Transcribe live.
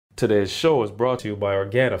Today's show is brought to you by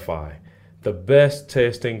Organifi, the best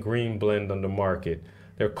tasting green blend on the market.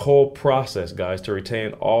 They're cold processed, guys, to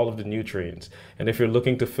retain all of the nutrients. And if you're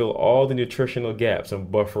looking to fill all the nutritional gaps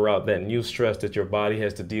and buffer out that new stress that your body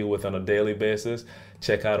has to deal with on a daily basis,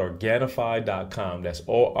 check out Organifi.com. That's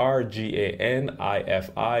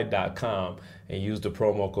Organifi.com and use the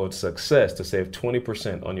promo code SUCCESS to save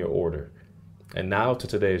 20% on your order. And now to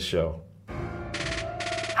today's show.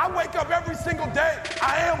 I wake up every single day.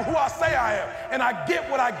 I am who I say I am. And I get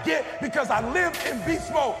what I get because I live in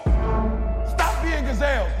beast mode. Stop being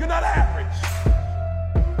gazelles. You're not average.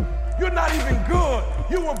 You're not even good.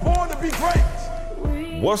 You were born to be great.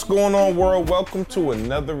 What's going on, world? Welcome to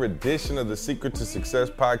another edition of the Secret to Success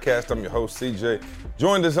podcast. I'm your host, CJ.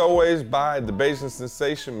 Joined as always by the Bayesian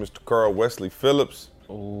sensation, Mr. Carl Wesley Phillips.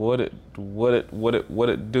 What it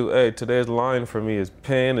do? Hey, today's line for me is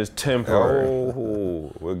pain is temporary.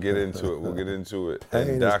 Oh, we'll get into it. Pain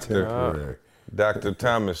And is temporary. Dr.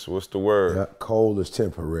 Thomas, what's the word? Yeah, cold is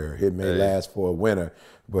temporary. It may last for a winter,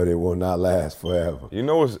 but it will not last forever. You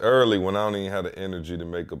know it's early when I don't even have the energy to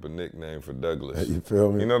make up a nickname for Douglas. You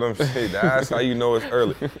feel me? You know what I'm saying? That's how you know it's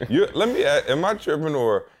early. Let me ask, am I tripping,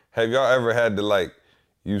 or have y'all ever had to,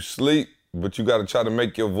 you sleep, but you got to try to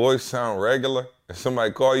make your voice sound regular? If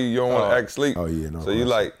somebody call you, you don't want to act sleep. Oh, yeah, no. So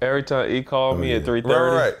you Every time he called me at 3:30.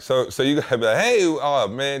 Right. So you gotta be like, hey,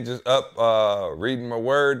 man, just up reading my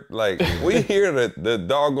word. We hear the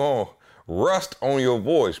doggone rust on your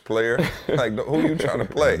voice, player. Who you trying to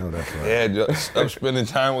play? No, that's right. Yeah, just up spending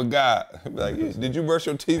time with God. Did you brush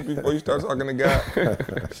your teeth before you start talking to God?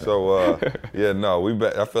 So,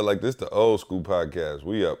 I feel like this the old school podcast.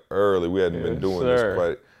 We up early. We hadn't been doing this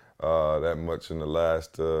quite that much in the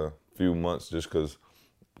last few months, just because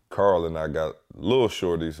Carl and I got little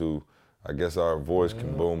shorties who I guess our voice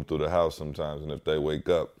can boom through the house sometimes, and if they wake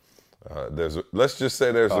up, let's just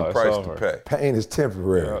say there's a price to pay. Pain is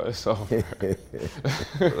temporary. It's over.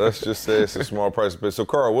 Let's just say it's a small price to pay. So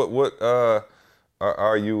Carl, what are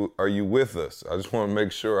you with us? I just want to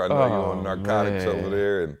make sure I know you're on narcotics over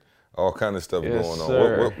there and all kind of stuff going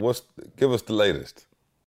on. Give us the latest.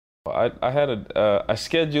 I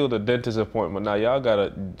scheduled a dentist appointment. Now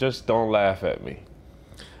y'all just don't laugh at me.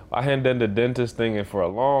 I hadn't done the dentist thing for a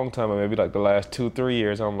long time, maybe the last 2-3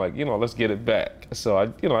 years. I'm like, let's get it back. So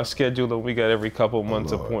I scheduled them. We got every couple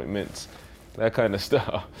months appointments, that kind of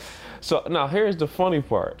stuff. So now here's the funny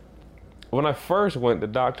part. When I first went, the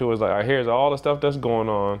doctor was like, all right, here's all the stuff that's going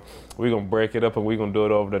on. We're gonna break it up and we're gonna do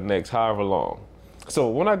it over the next however long. So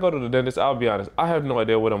when I go to the dentist, I'll be honest, I have no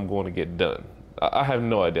idea what I'm going to get done. I have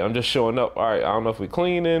no idea. I'm just showing up. All right, I don't know if we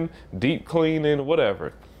cleaning, deep cleaning,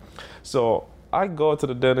 whatever. So I go to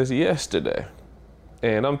the dentist yesterday,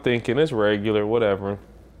 and I'm thinking it's regular, whatever.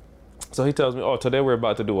 So he tells me, today we're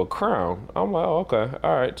about to do a crown. I'm like, okay,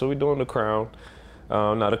 all right, so we're doing the crown.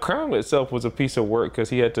 Now, the crown itself was a piece of work because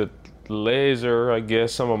he had to laser, I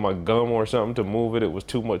guess, some of my gum or something to move it. It was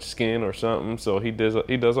too much skin or something. So he does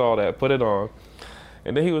all that, put it on.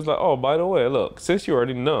 And then he was like, oh, by the way, look, since you're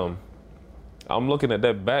already numb, I'm looking at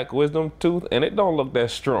that back wisdom tooth, and it don't look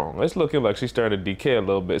that strong. It's looking like she's starting to decay a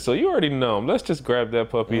little bit. So you already numb. Let's just grab that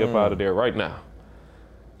puppy up out of there right now.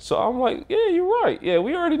 So I'm like, yeah, you're right. Yeah,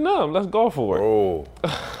 we already numb. Let's go for it.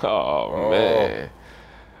 Man.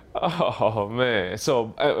 Oh, man.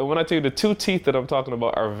 So when I tell you the two teeth that I'm talking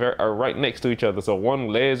about are right next to each other. So one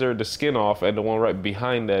lasered the skin off, and the one right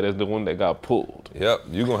behind that is the one that got pulled. Yep,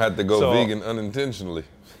 you're going to have to go vegan unintentionally.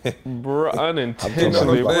 Bro,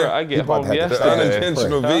 unintentionally, I get home yesterday.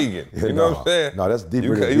 Unintentional vegan. You know what I'm saying? No, that's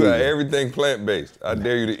deeper than You got everything plant-based. I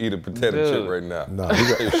dare you to eat a potato chip right now. No, you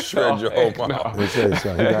got to shred your whole mouth. Let me tell you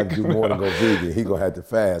something. He got to do more than go vegan. He gonna have to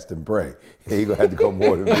fast and pray. He gonna have to go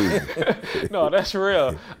more than vegan. No, that's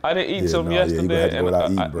real. I didn't eat some yesterday, and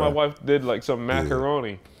my wife did some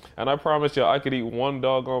macaroni. And I promise you, I could eat one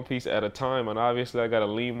doggone piece at a time, and obviously I gotta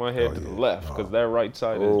lean my head to the left because that right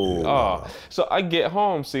side is. So I get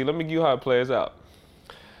home. See, let me give you how it plays out.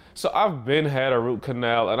 So I've been had a root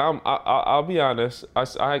canal, and I'll be honest.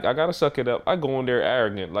 I gotta suck it up. I go in there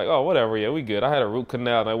arrogant, whatever. Yeah, we good. I had a root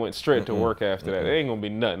canal, and I went straight to work after that. It ain't gonna be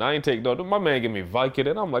nothing. I ain't take no. My man give me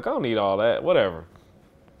Vicodin, and I'm like, I don't need all that. Whatever.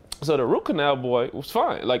 So the root canal boy was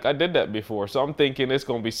fine. I did that before. So I'm thinking it's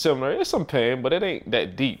going to be similar. It's some pain, but it ain't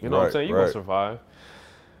that deep. You know what I'm saying? You're going to survive.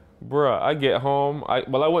 Bruh, I get home. I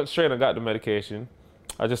went straight and got the medication.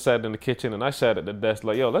 I just sat in the kitchen and I sat at the desk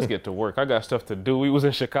let's get to work. I got stuff to do. We was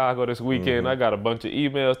in Chicago this weekend. I got a bunch of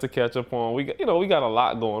emails to catch up on. We got a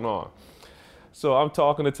lot going on. So I'm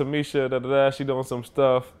talking to Tamisha, she doing some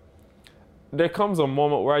stuff. There comes a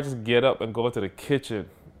moment where I just get up and go to the kitchen.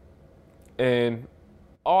 And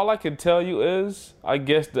all I can tell you is, I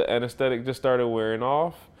guess the anesthetic just started wearing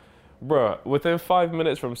off. Bruh, within 5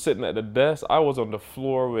 minutes from sitting at the desk, I was on the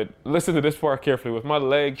floor with, listen to this part carefully, with my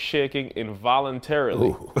leg shaking involuntarily.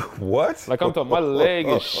 What? Like I'm talking, my leg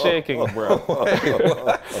is shaking, bro.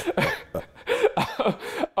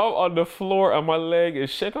 I'm on the floor and my leg is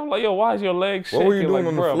shaking. I'm like, yo, why is your leg shaking? What were you doing like,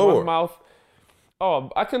 on the bro, floor? My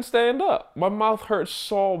mouth, I can stand up. My mouth hurts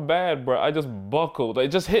so bad, bro. I just buckled. It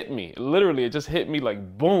just hit me. Literally, it just hit me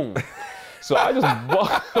like boom. So I just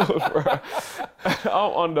buckled, bro.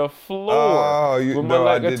 I'm on the floor. Oh, with my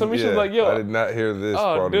leg. And Tamisha's like, yo. I did not hear this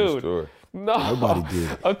part of the story. No. Nobody did.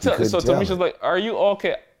 So Tamisha's like, are you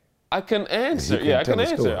okay? I can answer. Yeah, I can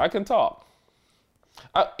answer. I can talk.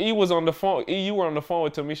 E was on the phone. E, you were on the phone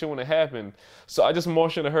with Tamisha when it happened. So I just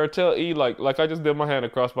motioned to her, tell E like I just did my hand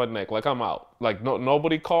across my neck, like I'm out. Like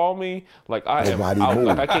nobody call me. Like I am out. Moved.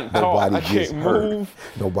 Like I can't talk. I can't move.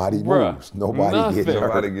 Nobody moves. Nobody gets hurt.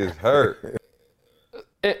 Nobody gets hurt.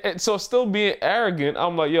 And so still being arrogant,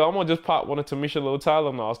 I'm like, yo, I'm gonna just pop one of Tamisha little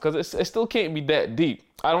Tylenols because it still can't be that deep.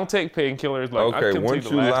 I don't take painkillers like okay, once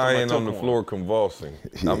you lying on the floor convulsing,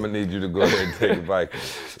 I'm gonna need you to go ahead and take Vicodin.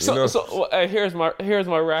 Here's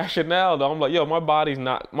my rationale though. I'm like, yo, my body's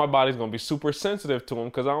gonna be super sensitive to them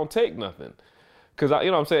because I don't take nothing. Cause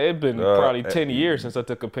you know what I'm saying, it's been probably 10 years since I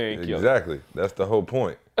took a painkiller. Exactly, that's the whole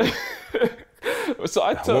point. So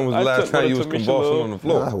I took. When was the last time you was convulsing on the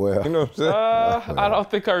floor? Well, you know what I'm saying? I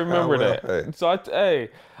don't think I remember that. Hey. So I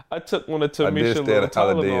took one of Tamisha little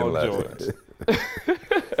Tylenol joints.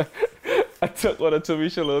 I took one of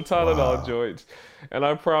Tamisha little Tylenol joints, and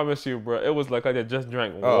I promise you, bro, it was like I had just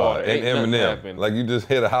drank water. And Eminem, like you just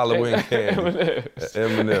hit a Halloween candy.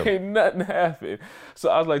 Eminem. Ain't nothing happened. So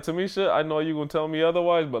I was like, Tamisha, I know you gonna tell me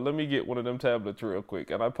otherwise, but let me get one of them tablets real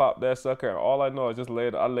quick. And I popped that sucker, and all I know is I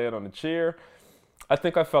lay it on the chair. I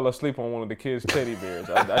think I fell asleep on one of the kids' teddy bears.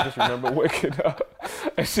 I just remember waking up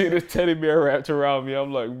and seeing this teddy bear wrapped around me.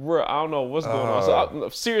 I'm like, bro, I don't know what's going on. So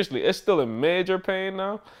seriously, it's still in major pain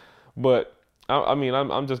now, but I mean,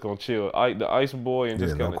 I'm just gonna chill. The ice boy and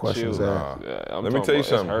just kind of chill. Let me tell you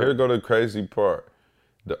something. Here go the crazy part.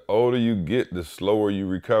 The older you get, the slower you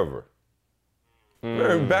recover.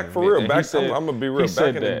 Back for real. I'm gonna be real.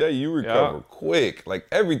 Back in the day, you recover quick, like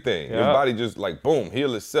everything. Your body just like boom,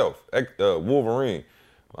 heal itself. Wolverine.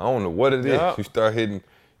 I don't know what it is. You start hitting.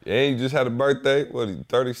 And you just had a birthday. What?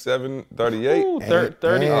 37, 38. Ooh,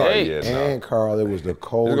 38. And Carl, it was the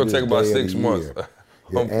coldest. It's gonna take about 6 months.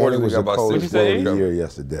 Unfortunately, it was the coldest day of the year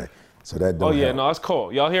yesterday. So that don't help. No, it's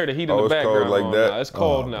cold. Y'all hear the heat in the background. Cold like that? Now. It's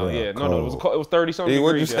cold now. Bro, yeah, cold. No, it was 30-something degrees.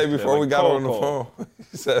 What'd you say before we got on the cold. phone?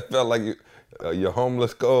 You said it felt like you're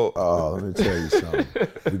homeless cold. Oh, let me tell you something.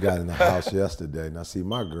 We got in the house yesterday. Now, see,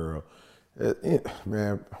 my girl,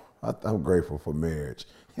 man, I'm grateful for marriage.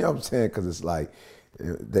 You know what I'm saying? Because it's like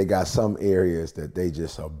they got some areas that they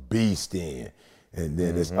just a beast in. And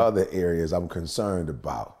then there's other areas I'm concerned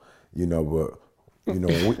about. You know, but, you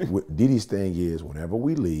know, Didi's thing is whenever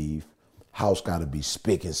we leave, house got to be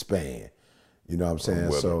spick and span. You know what I'm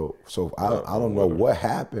saying? So I don't know what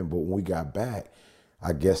happened, but when we got back,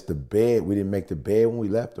 I guess the bed, we didn't make the bed when we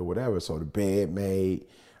left or whatever, so the bed made.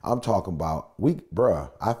 I'm talking about,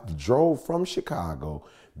 I drove from Chicago,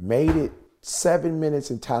 made it 7 minutes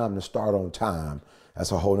in time to start on time.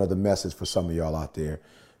 That's a whole nother message for some of y'all out there.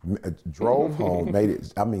 Drove home, made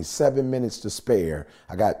it, 7 minutes to spare.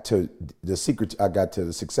 I got to the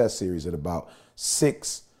Success Series at about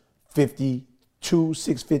 6:52,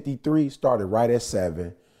 6:53, started right at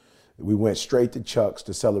 7. We went straight to Chuck's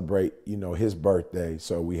to celebrate, you know, his birthday.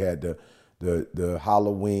 So we had the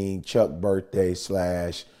Halloween Chuck birthday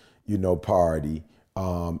 / you know, party.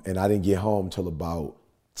 And I didn't get home till about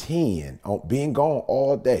 10, being gone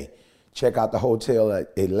all day. Check out the hotel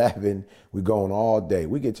at 11. We going all day.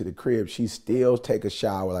 We get to the crib. She still take a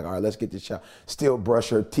shower. Like, all right, let's get the shower. Still brush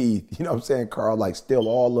her teeth. You know what I'm saying, Carl? Like, still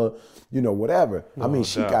all the, you know, whatever.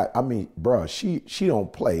 She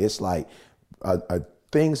don't play. It's like a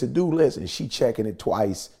things to do list, and she checking it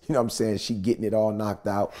twice. You know what I'm saying? She getting it all knocked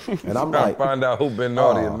out. And I'm like, find out who been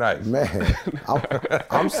naughty and nice. Man,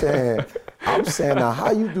 I'm saying, now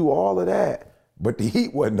how you do all of that, but the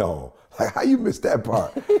heat wasn't on? Like, how you missed that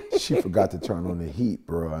part? She forgot to turn on the heat,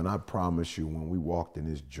 bro. And I promise you, when we walked in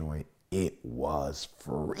this joint, it was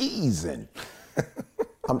freezing.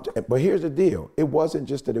 But here's the deal. It wasn't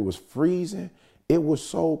just that it was freezing. It was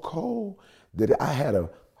so cold that I had a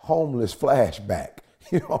homeless flashback.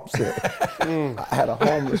 You know what I'm saying? I had a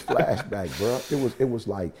homeless flashback, bro. It was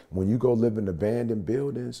like when you go live in abandoned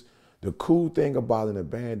buildings, the cool thing about an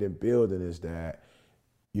abandoned building is that,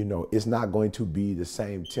 you know, it's not going to be the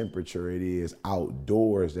same temperature it is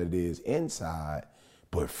outdoors that it is inside,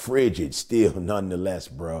 but frigid still nonetheless,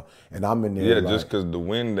 bro. And I'm in there Yeah, like, just because the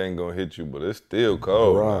wind ain't gonna hit you, but it's still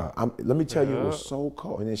cold. bruh, let me tell you, it was so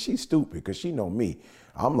cold. And then she's stupid because she know me.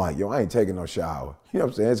 I'm like, yo, I ain't taking no shower. You know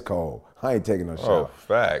what I'm saying? It's cold. I ain't taking no shower. Oh,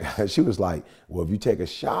 facts. And she was like, well, if you take a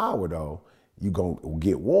shower though, you gonna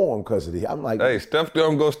get warm because of the. I'm like, Hey, stuff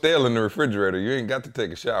don't go stale in the refrigerator. You ain't got to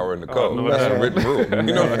take a shower in the cold. no, That's a man. written rule.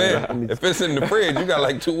 You know what I'm Man, saying? If it's in the fridge, you got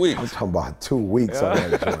like 2 I'm weeks. talking about 2 weeks on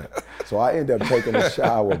that joint. So I end up taking a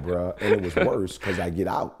shower, bro, and it was worse because I get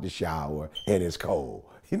out the shower and it's cold.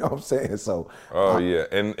 You know what I'm saying? So. Oh yeah,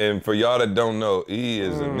 and for y'all that don't know, E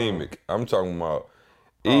is anemic. I'm talking about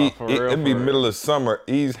E. for real, It be for real. middle of summer.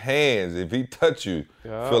 E's hands, if he touch you,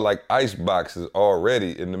 feel like ice boxes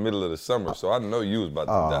already in the middle of the summer. So I know you was about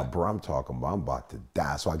to die. Bro, I'm about to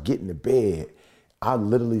die. So I get in the bed, I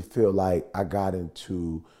literally feel like I got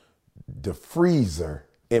into the freezer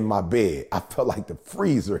in my bed. I felt like the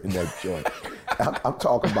freezer in that joint. I'm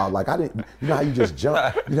talking about like I didn't. You know how you just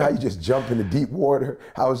jump. You know how you just jump into deep water.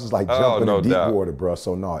 I was just like jumping no in deep doubt. water, bro.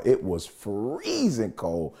 So no, it was freezing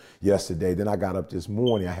cold yesterday. Then I got up this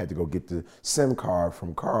morning. I had to go get the SIM card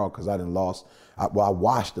from Carl because I done lost. I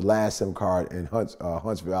washed the last SIM card in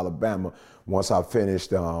Huntsville, Alabama. Once I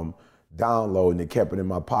finished downloading it, kept it in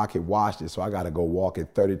my pocket, washed it. So I got to go walk in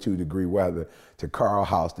 32-degree weather to Carl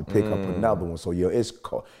house to pick up another one. So it's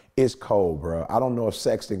cold. It's cold, bro. I don't know if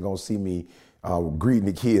Sexton gonna see me greeting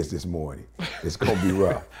the kids this morning. It's gonna be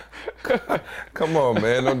rough. Come on,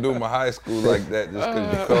 man. Don't do my high school like that just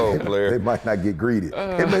because you're cold, They player. might not get greeted.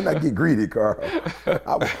 They may not get greeted, Carl.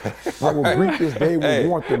 I will greet this day with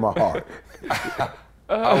warmth in my heart.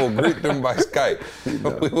 I will greet them by Skype.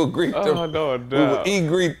 We will greet them. no We will doubt.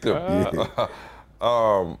 e-greet them.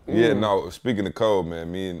 Yeah, no, speaking of cold,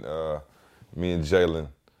 man, me and Jalen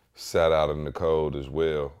sat out in the cold as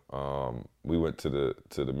well. We went to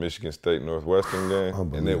the Michigan State Northwestern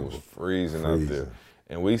game, and it was freezing out there.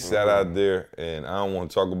 And we sat out there, and I don't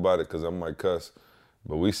want to talk about it because I might cuss,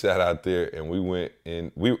 but we sat out there and we went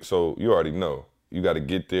in. So you already know, you got to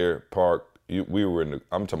get there, park. We were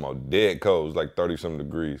I'm talking about dead cold, it was like 30-some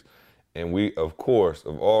degrees. And we, of course,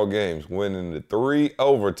 of all games, went into 3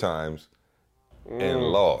 overtimes and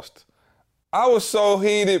lost. I was so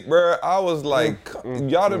heated, bro. I was like,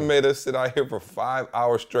 y'all done made us sit out here for 5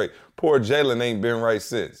 hours straight. Poor Jalen ain't been right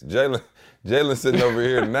since. Jalen sitting over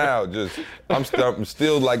here now, I'm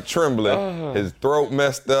still like trembling. His throat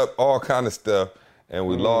messed up, all kind of stuff. And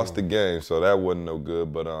we lost the game, so that wasn't no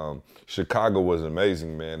good. But Chicago was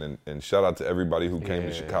amazing, man. And shout out to everybody who came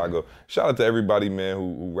to Chicago. Shout out to everybody, man,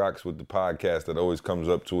 who rocks with the podcast that always comes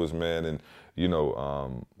up to us, man. And, you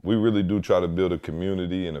know, we really do try to build a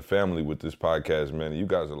community and a family with this podcast, man. You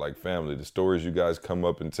guys are like family. The stories you guys come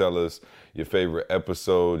up and tell us, your favorite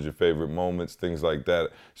episodes, your favorite moments, things like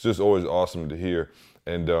that. It's just always awesome to hear.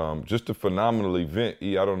 And just a phenomenal event.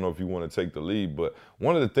 E, I don't know if you want to take the lead, but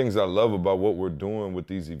one of the things I love about what we're doing with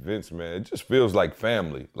these events, man, it just feels like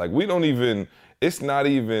family. Like it's not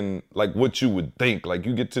even like what you would think. Like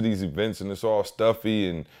you get to these events and it's all stuffy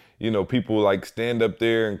and, you know, people like stand up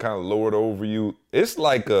there and kind of lord over you. It's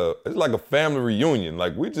like a family reunion.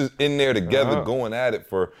 Like we just in there together going at it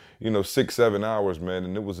for, 6-7 hours, man.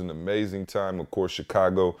 And it was an amazing time. Of course,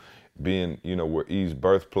 Chicago being, where E's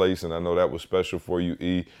birthplace, and I know that was special for you,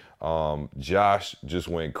 E. Josh just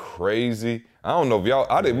went crazy. I don't know if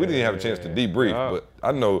we didn't have a chance to debrief, but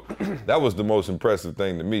I know that was the most impressive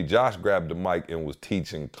thing to me. Josh grabbed the mic and was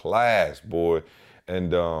teaching class, boy.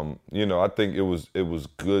 And, I think it was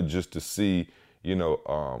good just to see,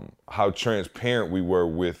 how transparent we were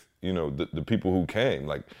with, the people who came.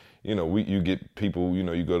 Like, you get people,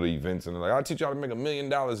 you go to events and they're like, I'll teach y'all to make $1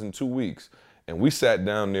 million in 2 weeks. And we sat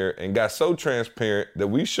down there and got so transparent that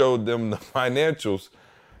we showed them the financials,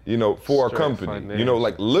 for our company.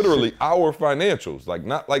 Like literally our financials, like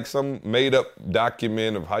not like some made up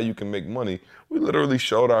document of how you can make money. We literally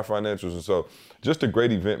showed our financials. And so just a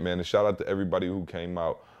great event, man. And shout out to everybody who came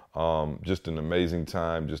out. Just an amazing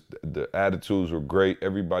time. Just the attitudes were great.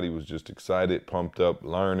 Everybody was just excited, pumped up,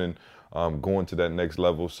 learning, going to that next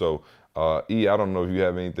level. So E, I don't know if you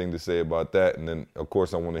have anything to say about that. And then, of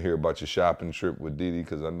course, I want to hear about your shopping trip with Didi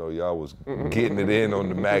because I know y'all was getting it in on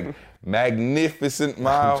the Magnificent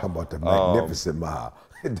Mile. I'm talking about the Magnificent Mile.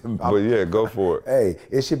 But yeah, go for it. Hey,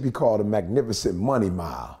 it should be called the Magnificent Money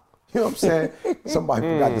Mile. You know what I'm saying? Somebody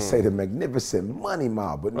forgot to say the Magnificent Money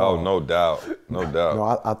Mile, but no. Oh, no doubt. No doubt.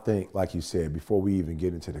 No, I think, like you said, before we even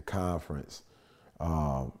get into the conference,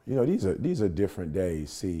 these are different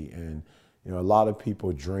days, see, and a lot of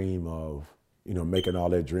people dream of, making all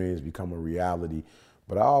their dreams become a reality.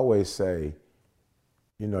 But I always say,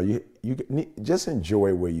 you know, you just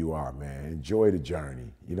enjoy where you are, man. Enjoy the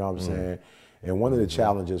journey. You know what I'm saying? And one of the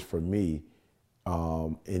challenges for me,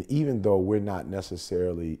 and even though we're not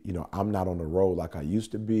necessarily, you know, I'm not on the road like I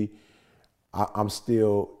used to be, I'm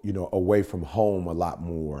still, you know, away from home a lot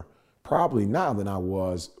more, probably now than I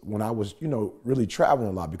was when I was, you know, really traveling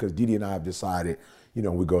a lot, because Didi and I have decided, you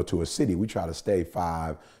know, we go to a city, we try to stay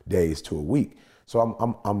 5 days to a week. So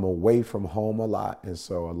I'm away from home a lot, and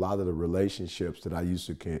so a lot of the relationships that I used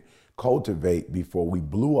to cultivate before we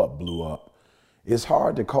blew up. It's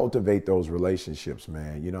hard to cultivate those relationships,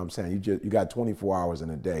 man. You know what I'm saying? You got 24 hours in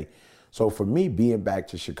a day. So for me, being back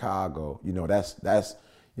to Chicago, you know,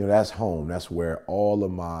 that's home. That's where all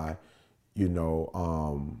of my, you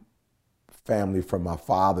know, family from my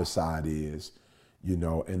father's side is, you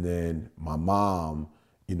know, and then my mom,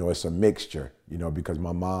 you know, it's a mixture, you know, because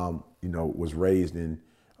my mom, you know, was raised in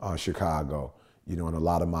Chicago, you know, and a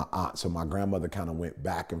lot of my aunts. So my grandmother kind of went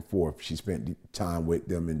back and forth. She spent time with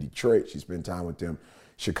them in Detroit. She spent time with them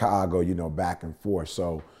Chicago, you know, back and forth.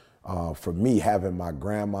 So for me, having my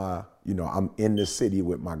grandma, you know, I'm in the city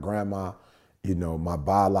with my grandma, you know, my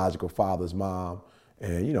biological father's mom.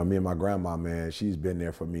 And, you know, me and my grandma, man, she's been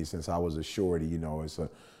there for me since I was a shorty. You know, it's a,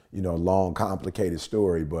 you know, long, complicated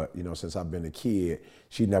story, but, you know, since I've been a kid,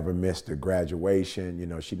 she never missed a graduation. You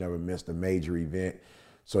know, she never missed a major event.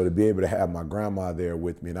 So to be able to have my grandma there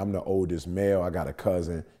with me, and I'm the oldest male. I got a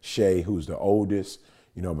cousin, Shay, who's the oldest,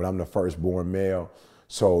 you know, but I'm the firstborn male.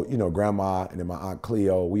 So, you know, grandma and then my Aunt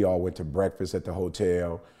Cleo, we all went to breakfast at the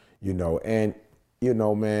hotel, you know, and, you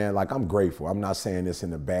know, man, like, I'm grateful. I'm not saying this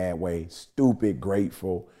in a bad way, stupid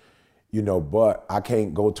grateful, you know, but I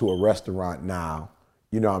can't go to a restaurant now,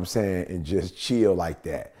 you know what I'm saying, and just chill like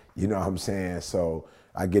that, you know what I'm saying? So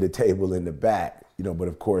I get a table in the back, you know, but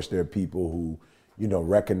of course there are people who, you know,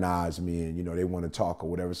 recognize me and, you know, they want to talk or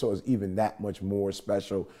whatever. So it's even that much more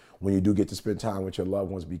special when you do get to spend time with your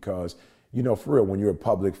loved ones, because, you know, for real, when you're a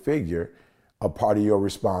public figure, a part of your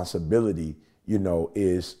responsibility, you know,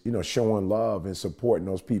 is, you know, showing love and supporting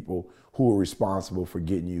those people who are responsible for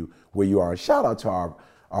getting you where you are. And shout out to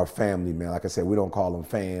our family, man. Like I said, we don't call them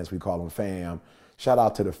fans, we call them fam. Shout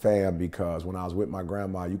out to the fam, because when I was with my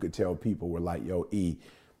grandma, you could tell people were like, yo, E,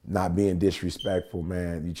 not being disrespectful,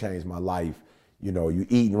 man, you changed my life. You know, you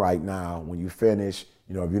eating right now. When you finish,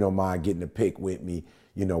 you know, if you don't mind getting a pic with me,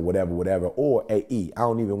 you know, whatever. Or, hey, E, I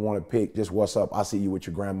don't even want to pic, just what's up? I see you with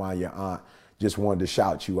your grandma and your aunt. Just wanted to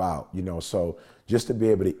shout you out, you know. So just to be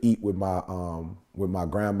able to eat with my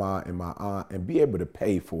grandma and my aunt and be able to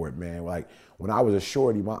pay for it, man. Like, when I was a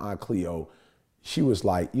shorty, my Aunt Cleo, she was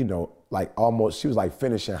like, you know, like she was like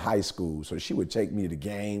finishing high school. So she would take me to the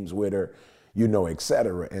games with her, you know, et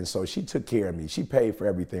cetera. And so she took care of me. She paid for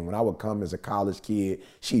everything. When I would come as a college kid,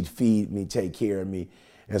 she'd feed me, take care of me.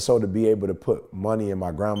 And so to be able to put money in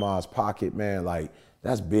my grandma's pocket, man, like,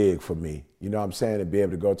 that's big for me. You know what I'm saying? To be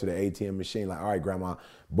able to go to the ATM machine, like, all right, grandma,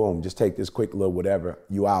 boom, just take this quick little whatever,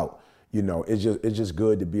 you out. You know, it's just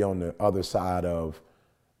good to be on the other side of,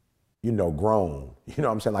 you know, grown. You know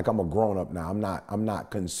what I'm saying? Like, I'm a grown up now. I'm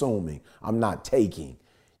not consuming. I'm not taking.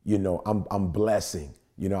 You know, I'm blessing.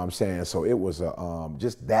 You know what I'm saying? So it was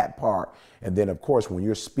just that part. And then, of course, when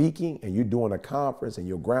you're speaking and you're doing a conference and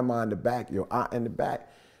your grandma in the back, your aunt in the back,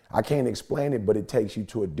 I can't explain it, but it takes you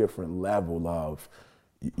to a different level of,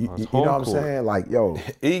 you know what I'm saying? Like, yo.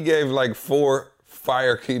 He gave like 4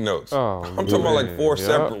 fire keynotes. Oh, I'm talking about like 4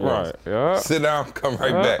 separate ones. Right, yeah. Sit down, come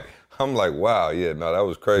right back. I'm like, wow, yeah, no, that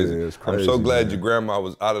was crazy. Yeah, it's crazy. I'm so glad man. your grandma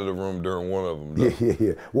was out of the room during one of them. Though.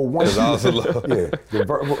 Yeah. Well, one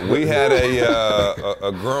We had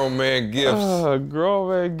a grown man gifts Grown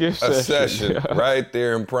man gift session right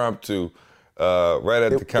there, impromptu, right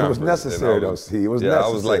at the conference. It was necessary, though, see. It was necessary. I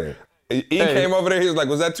was like, he came over there, he was like,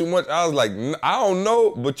 was that too much? I was like, I don't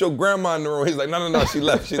know, but your grandma in the room. He's like, no, she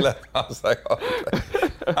left. I was like,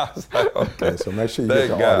 okay. So make sure you get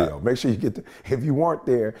the audio. Make sure you get if you weren't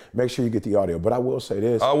there, make sure you get the audio. But I will say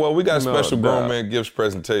this. Oh, well, we got a special grown man gifts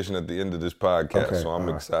presentation at the end of this podcast, so I'm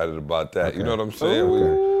excited about that. Okay. You know what I'm saying? We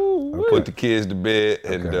put the kids to bed,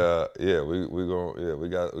 and we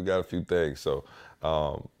got a few things. So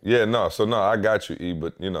I got you, E.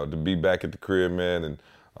 But you know, to be back at the crib, man, and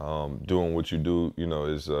doing what you do, you know,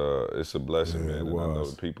 is it's a blessing, man. And I know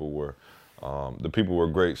the people were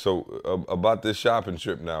great. So about this shopping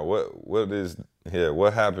trip now, what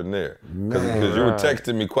happened there? Because you were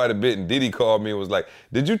texting me quite a bit, and Didi called me and was like,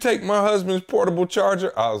 "Did you take my husband's portable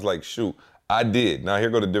charger?" I was like, "Shoot, I did." Now here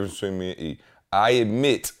go the difference between me and E. I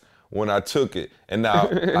admit when I took it, and now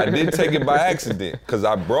I did take it by accident because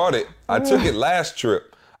I brought it. I took it last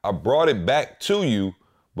trip. I brought it back to you,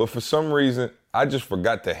 but for some reason I just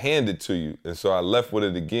forgot to hand it to you. And so I left with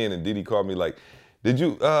it again, and Didi called me like, did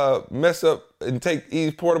you mess up and take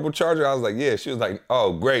E's portable charger? I was like, yeah. She was like,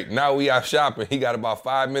 oh, great. Now we out shopping. He got about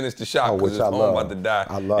 5 minutes to shop because his phone about to die.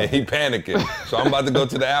 And he panicking. So I'm about to go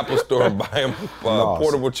to the Apple store and buy him a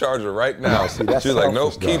portable charger right now. No, see, that's she was like,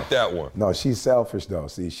 nope, though. keep that one. No, she's selfish though.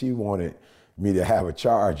 See, she wanted me to have a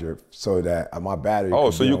charger so that my battery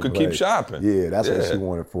so you could keep shopping. Yeah, that's what she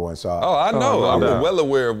wanted for. And so I know. I'm well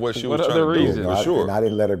aware of what she was trying to do, for sure. And I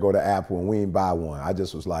didn't let her go to Apple, and we didn't buy one. I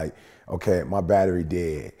just was like, okay, my battery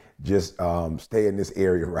dead. Just stay in this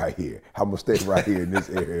area right here. I'm gonna stay right here in this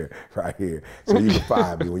area right here, so you can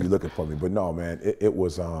find me when you're looking for me. But no, man, it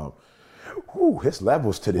was it's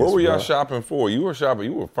levels to this. What were y'all shopping for? You were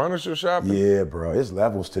furniture shopping? Yeah, bro. It's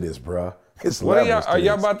levels to this, bro. It's what levels are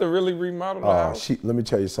y'all about to really remodel the house? Let me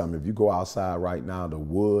tell you something. If you go outside right now, the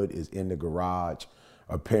wood is in the garage.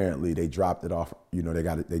 Apparently, they dropped it off. You know,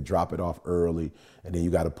 they drop it off early, and then you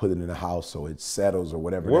got to put it in the house so it settles or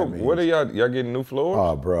whatever that means. What are y'all getting new floors?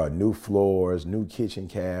 Oh, bro, new floors, new kitchen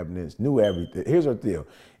cabinets, new everything. Here's our deal.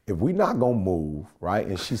 If we not gonna move, right,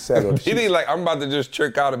 and she settled. He like, I'm about to just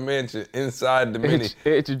trick out a mansion inside the mini.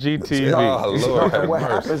 It's a GTV. Oh, Lord have what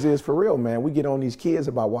mercy. happens is, for real, man, we get on these kids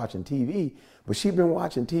about watching TV, but she been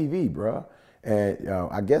watching TV, bro. And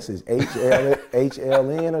I guess it's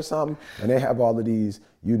HLN or something, and they have all of these,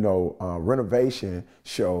 renovation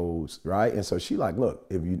shows, right? And so she like, look,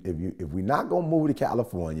 if we not gonna move to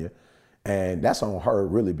California, and that's on her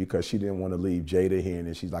really because she didn't want to leave Jada here,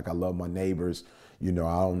 and she's like, I love my neighbors. I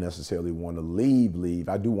don't necessarily want to leave.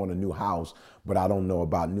 I do want a new house, but I don't know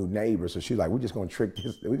about new neighbors. So she's like, we're just gonna trick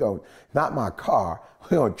this. Not my car.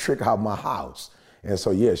 We're gonna trick out my house. And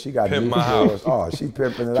so yeah, she got new floors. Oh, she's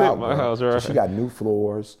pimping it out. My house, right? So she got new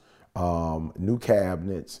floors, new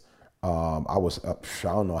cabinets. I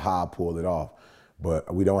don't know how I pulled it off,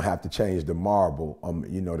 but we don't have to change the marble.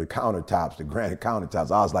 The countertops, the granite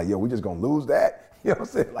countertops. I was like, yo, we just gonna lose that? You know what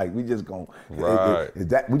I'm saying? Like we just gonna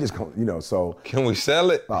so can we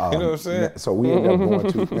sell it? You know what I'm saying? So we end up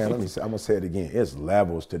going to, man, I'm gonna say it again. It's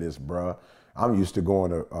levels to this, bruh. I'm used to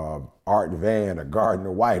going to Art Van or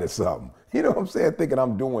Gardner White or something. You know what I'm saying? Thinking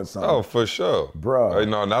I'm doing something. Oh, for sure. Bruh.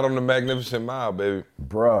 No, not on the Magnificent Mile, baby.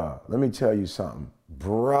 Bruh, let me tell you something.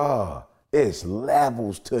 Bruh, it's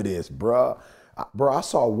levels to this, bruh. Bruh, I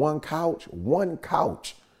saw one couch,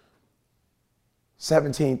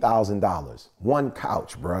 $17,000. One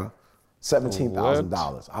couch, bruh.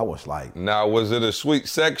 $17,000. I was like. Now, was it a suite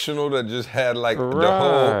sectional that just had like the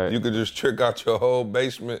whole, you could just trick out your whole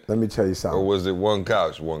basement? Let me tell you something. Or was it one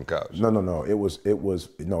couch? No. It was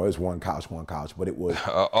one couch, but it was.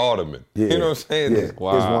 Ottoman. Yeah, you know what I'm saying? Yeah,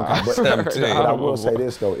 wow. It was one couch. But, 17. But I will say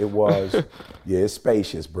this though, it was, it's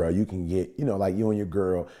spacious, bro. You can get, like you and your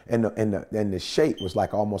girl, and the shape was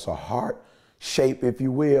like almost a heart shape, if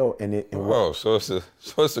you will, so it's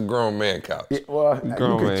a grown man couch. You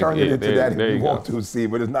can turn it into that if you want to, see,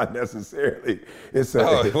 but it's not necessarily. It's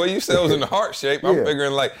well, you said it was in the heart shape. I'm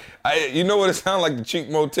figuring like, you know what it sounds like, the cheap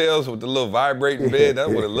motels with the little vibrating bed.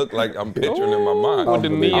 That's what it looked like. I'm picturing in my mind. With the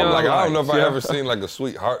neon I'm like, I don't know if I lights, ever seen like a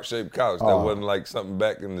sweet heart shaped couch that wasn't like something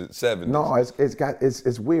back in the 70s. No,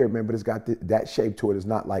 it's weird, man, but it's got that shape to it. It's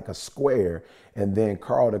not like a square. And then,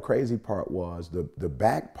 Carl, the crazy part was the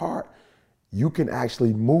back part. You can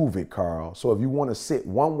actually move it, Carl. So if you want to sit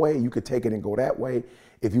one way, you could take it and go that way.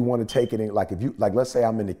 If you want to take it in, let's say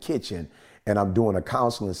I'm in the kitchen and I'm doing a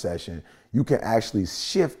counseling session, you can actually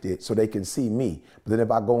shift it so they can see me. But then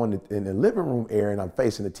if I go in the living room area and I'm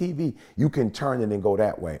facing the TV, you can turn it and go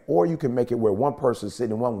that way. Or you can make it where one person's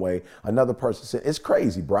sitting one way, another person sitting. It's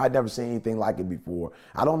crazy, bro. I'd never seen anything like it before.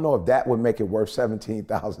 I don't know if that would make it worth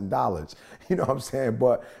 $17,000. You know what I'm saying?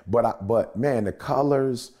 But man, the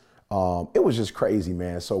colors. It was just crazy,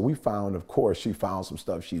 man. So we found, of course, she found some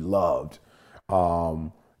stuff she loved. But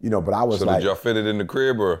I was did y'all fit it in the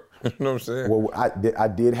crib or, you know what I'm saying? Well, I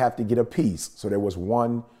did have to get a piece. So there was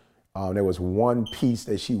one piece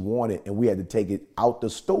that she wanted and we had to take it out the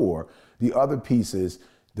store. The other pieces,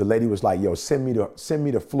 the lady was like, yo, send me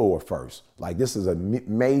the floor first. Like, this is a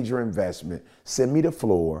major investment. Send me the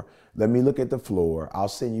floor. Let me look at the floor. I'll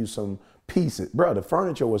send you some pieces. Bro, the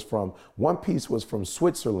furniture one piece was from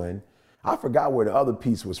Switzerland. I forgot where the other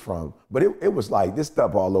piece was from, but it was like this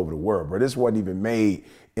stuff all over the world, bro. This wasn't even made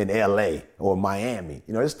in LA or Miami.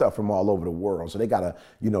 This stuff from all over the world. So they gotta,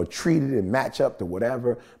 treat it and match up to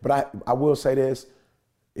whatever. But I will say this,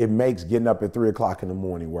 it makes getting up at 3 o'clock in the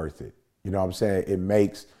morning worth it. You know what I'm saying? It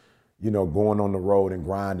makes, going on the road and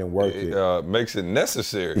grinding worth it. It makes it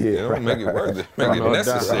necessary. Make it worth it. Make it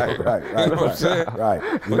necessary. Right. You know what I'm saying?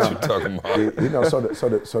 Right. What you talking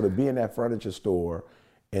about? So to be in that furniture store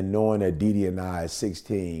and knowing that Didi and I at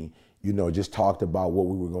 16, you know, just talked about what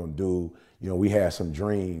we were going to do. You know, we had some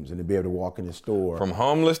dreams, and to be able to walk in the store. From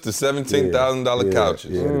homeless to $17,000 couches.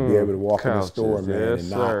 Yeah, to be able to walk in the Couches, store, man, yes, and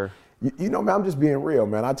not. sir. You know, man, I'm just being real,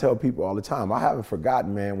 man. I tell people all the time, I haven't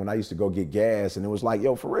forgotten, man, when I used to go get gas, and it was like,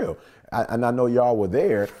 yo, for real. And I know y'all were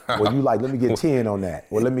there. Well, you like, let me get 10 on that,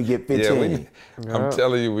 or let me get 15. I'm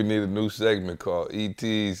telling you, we need a new segment called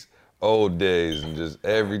ET's Old Days, and just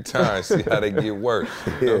every time see how they get worse.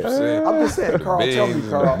 You know what I'm saying? I'm just saying,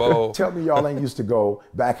 Carl, tell me y'all ain't used to go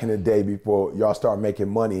back in the day before y'all start making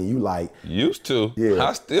money, and you like. Used to. Yeah.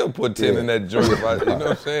 I still put 10 in that joint. If I, you know what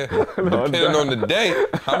I'm saying? Depending on the day,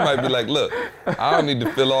 I might be like, look, I don't need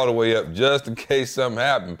to fill all the way up just in case something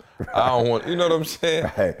happened. I don't want, you know what I'm saying?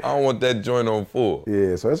 Right. I don't want that joint on full.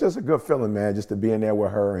 Yeah, so it's just a good feeling, man, just to be in there with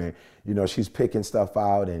her, and, you know, she's picking stuff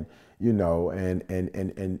out, and, you know, and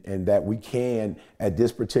that we can, at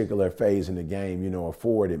this particular phase in the game, you know,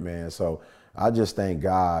 afford it, man. So I just thank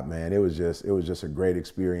God, man. It was just a great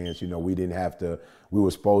experience. You know, we didn't have to, we were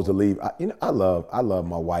supposed to leave. I love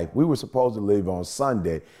my wife. We were supposed to leave on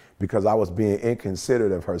Sunday because I was being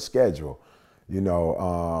inconsiderate of her schedule. You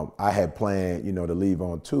know, I had planned, you know, to leave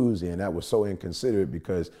on Tuesday, and that was so inconsiderate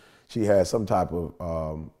because she had some type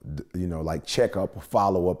of, you know, like checkup or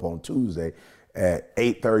follow-up on Tuesday at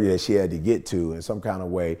 8:30 that she had to get to in some kind of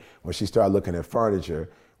way. When she started looking at furniture,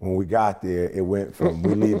 when we got there, it went from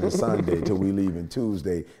we leaving Sunday to we leaving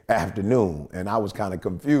Tuesday afternoon. And I was kind of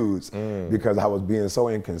confused because I was being so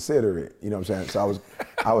inconsiderate, you know what I'm saying? So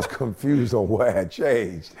I was confused on what had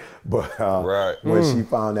changed. But when she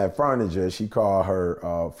found that furniture, she called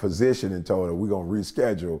her physician and told her we're gonna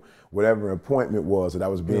reschedule whatever appointment was that I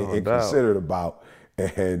was being inconsiderate about,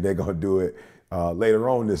 and they're gonna do it later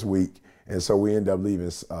on this week. And so we ended up leaving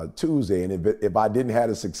Tuesday. And if I didn't have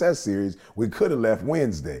a success series, we could have left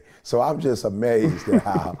Wednesday. So I'm just amazed at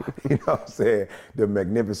how, you know what I'm saying, the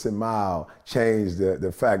Magnificent Mile changed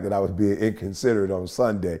the fact that I was being inconsiderate on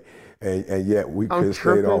Sunday. And yet we could have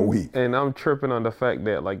stayed all week. And I'm tripping on the fact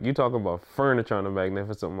that, like, you talking about furniture on the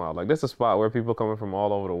Magnificent Mile. Like, that's a spot where people coming from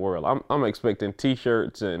all over the world. I'm expecting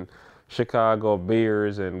T-shirts and Chicago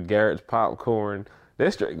beers and Garrett's popcorn. They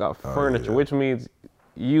straight got furniture, which means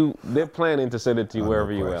they're planning to send it to you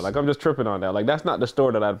wherever you at. Like, I'm just tripping on that. Like, that's not the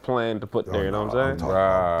store that I'd planned to put there, you know what I'm saying?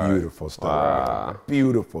 About beautiful stuff. Wow.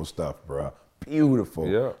 Beautiful stuff, bro. Beautiful.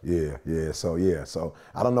 Yeah. So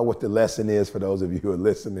I don't know what the lesson is for those of you who are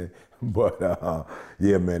listening, but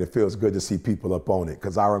yeah, man, it feels good to see people up on it.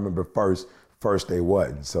 Cause I remember first they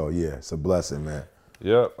wasn't. So yeah, it's a blessing, man.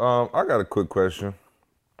 Yeah. I got a quick question.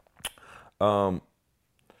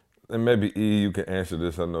 And maybe E, you can answer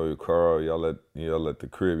this. I know you, Carl, y'all at the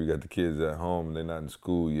crib. You got the kids at home. They're not in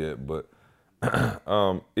school yet. But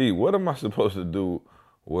E, what am I supposed to do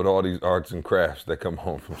with all these arts and crafts that come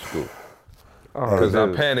home from school? Because I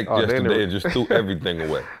panicked yesterday and just threw everything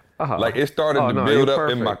away. Like, it started to build up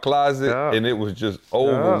in my closet, and it was just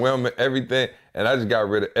overwhelming everything. And I just got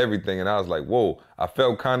rid of everything. And I was like, whoa. I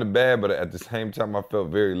felt kind of bad, but at the same time, I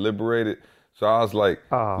felt very liberated. So I was like,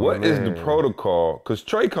 what is the protocol? Because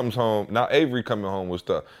Trey comes home, now Avery coming home with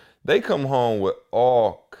stuff. They come home with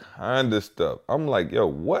all kind of stuff. I'm like, yo,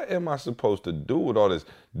 what am I supposed to do with all this?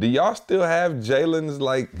 Do y'all still have Jalen's,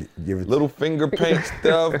 like, little finger paint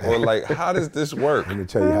stuff? Or, like, how does this work? Let me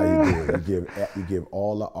tell you how you do it. You give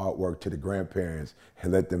all the artwork to the grandparents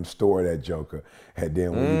and let them store that joker. And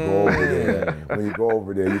then when you go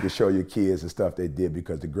over there, you can show your kids the stuff they did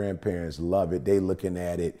because the grandparents love it. They looking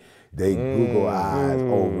at it. They Google eyes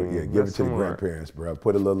over it. Yeah, give it to the grandparents, bro.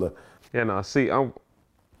 Put a little. Yeah, no, see, I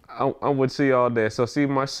would see all day. So see,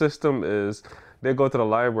 my system is they go to the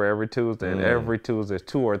library every Tuesday, and every Tuesday there's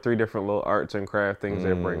 2 or 3 different little arts and craft things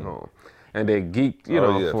they bring home, and they geek,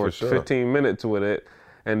 for 15 minutes with it,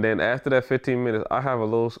 and then after that 15 minutes, I have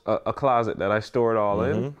a closet that I store it all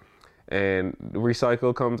in, and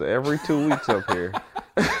recycle comes every 2 weeks up here.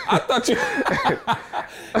 I thought you.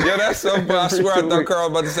 Yeah, that's so funny. I swear I thought Carl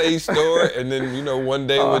was about to say he store it, and then, one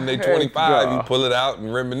day when they 25, you pull it out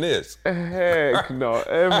and reminisce. Heck no.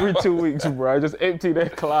 Every 2 weeks, bro. I just empty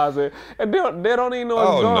that closet, and they don't even know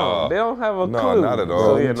it's gone. No. They don't have a clue. No, not at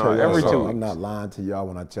all. So, every 2 weeks. I'm not lying to y'all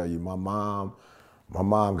when I tell you my mom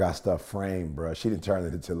got stuff framed, bro. She didn't turn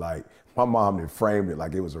it into my mom didn't frame it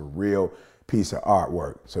like it was a real piece of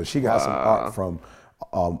artwork. So she got some art from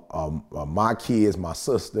my kids, my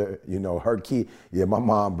sister, her kid. Yeah, my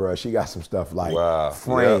mom, bro, she got some stuff like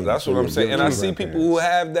framed. Yeah, that's what I'm saying. And I see people who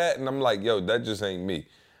have that, and I'm like, yo, that just ain't me.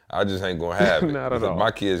 I just ain't gonna have it. Not at all.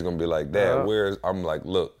 My kid's gonna be like, Dad, where's? I'm like,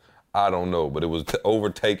 look, I don't know, but it was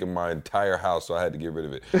overtaking my entire house, so I had to get rid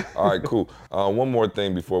of it. All right, cool. One more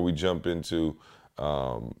thing before we jump into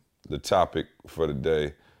the topic for the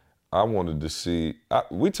day, I wanted to see,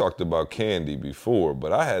 we talked about candy before,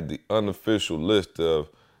 but I had the unofficial list of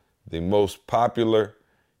the most popular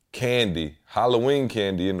candy, Halloween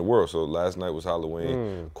candy in the world. So last night was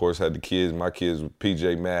Halloween. Of course, had the kids. My kids were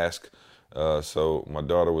PJ Masks. So my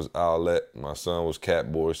daughter was Owlette. My son was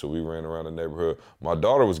Catboy. So we ran around the neighborhood. My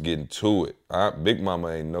daughter was getting to it. Big Mama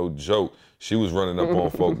ain't no joke. She was running up on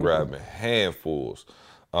folk grabbing handfuls.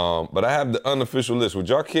 But I have the unofficial list. Would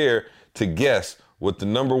y'all care to guess what the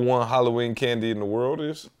 #1 Halloween candy in the world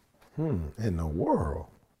is? In the world?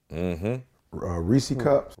 Mm-hmm. Reese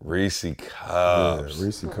Cups? Reese Cups. Yeah,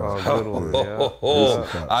 Reese Cups.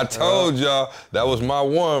 Oh, I told y'all that was my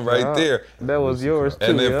one right there. That was yours too.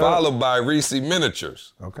 And then followed by Reese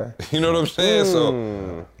Miniatures. Okay. You know what I'm saying?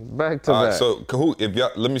 So back to back. So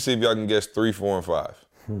let me see if y'all can guess 3, 4, and 5.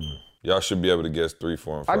 Y'all should be able to guess 3,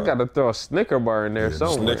 4, and 5. I gotta throw a Snicker bar in there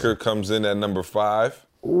somewhere. Snicker comes in at number 5.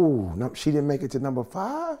 Ooh, no, she didn't make it to number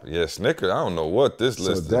 5? Yeah, Snickers. I don't know what this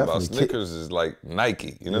list is about. definitely Snickers is like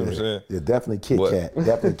Nike. You know what I'm saying? Yeah, definitely Kit Kat.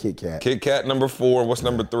 Definitely Kit Kat. Kit Kat number 4. What's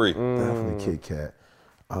number 3? Definitely Kit Kat.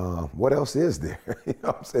 What else is there? You know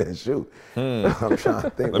what I'm saying? Shoot. I'm trying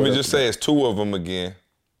to think. Let me just say it's 2 of them again.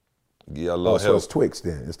 Give y'all a little so help. it's Twix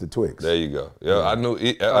then. It's the Twix. There you go. Yeah, I knew.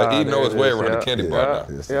 He knows his way around the candy bar now.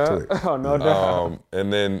 It's the Twix. Oh, no doubt.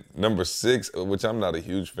 And then number 6, which I'm not a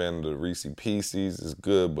huge fan of, the Reese Pieces is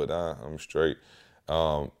good, but I'm straight.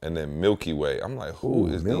 And then Milky Way. I'm like, who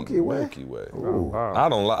is Milky the Way? Milky Way? Wow. I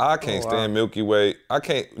don't like. I can't stand Milky Way. I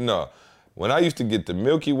can't. No. When I used to get the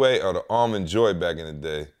Milky Way or the Almond Joy back in the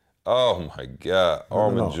day, oh my God,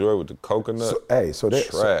 Almond Joy with the coconut. So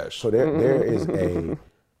trash. So there is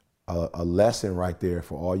a lesson right there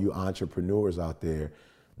for all you entrepreneurs out there.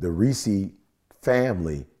 The Reese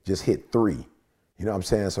family just hit 3. You know what I'm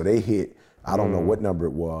saying? So they hit, I don't know what number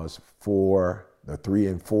it was, 4, the 3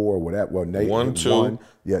 and 4, whatever. Well, 1, 2,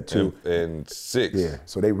 2, and 6. Yeah.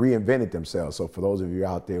 So they reinvented themselves. So for those of you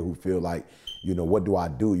out there who feel like, what do I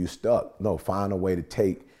do? You stuck. No, find a way to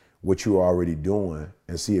take what you're already doing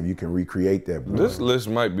and see if you can recreate that. This list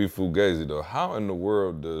might be fugazi though. How in the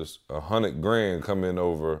world does $100,000 come in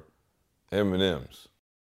over M&M's?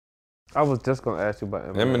 I was just gonna ask you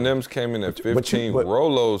about M&M's. M&M's came in at 15.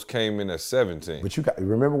 Rolos came in at 17. But you got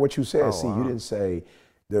remember what you said. Oh, wow. You didn't say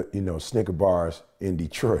the Snicker bars in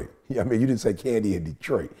Detroit. I mean, you didn't say candy in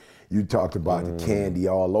Detroit. You talked about the candy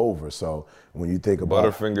all over. So when you think about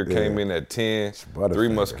Butterfinger came in at 10. Three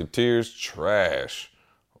Musketeers, trash.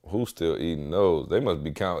 Who's still eating those? They must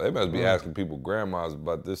be asking people grandmas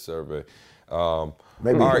about this survey.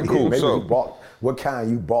 Maybe, all right, cool. Maybe so you bought what kind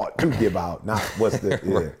you bought to give out, not what's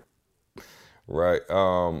the Right.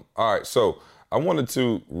 All right. So I wanted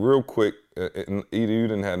to real quick. Either you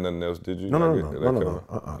didn't have nothing else, did you? No.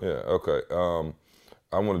 Yeah. Okay.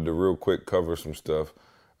 I wanted to real quick cover some stuff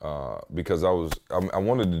because I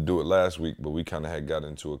wanted to do it last week, but we kind of had got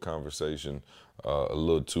into a conversation a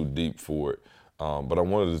little too deep for it. But I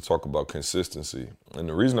wanted to talk about consistency, and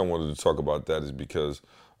the reason I wanted to talk about that is because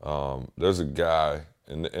there's a guy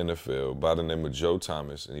in the NFL by the name of Joe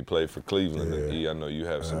Thomas, and he played for Cleveland. And I know you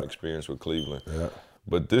have some experience with Cleveland. Yeah.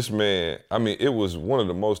 But this man, I mean, it was one of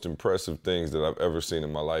the most impressive things that I've ever seen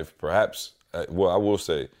in my life. Perhaps, well, I will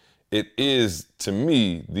say, it is, to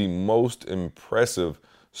me, the most impressive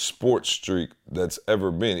sports streak that's ever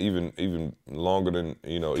been, even longer than,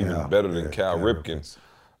 even better than Cal Ripken.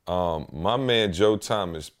 My man Joe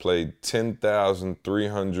Thomas played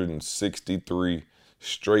 10,363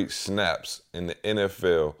 straight snaps in the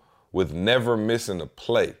NFL with never missing a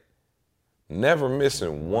play. Never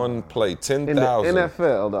missing one play.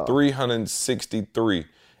 10,363,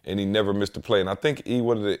 and he never missed a play. And I think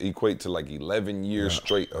what did it equate to, like 11 years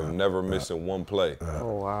straight of never missing one play.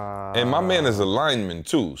 Oh, wow. And my man is a lineman,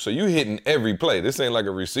 too. So you hitting every play. This ain't like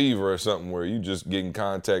a receiver or something where you just getting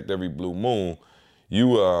contact every blue moon.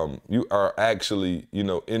 You are actually,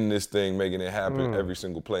 in this thing, making it happen every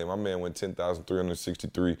single play. My man went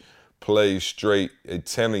 10,363 plays straight at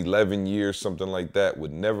 10, 11 years, something like that,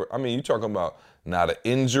 would never, you talking about not an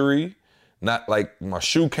injury, not like my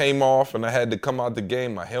shoe came off and I had to come out the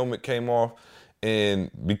game, my helmet came off. And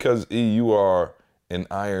because, you are an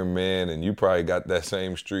Iron Man and you probably got that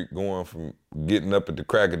same streak going from getting up at the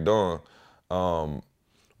crack of dawn,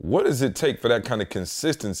 what does it take for that kind of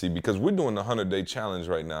consistency? Because we're doing the 100-day challenge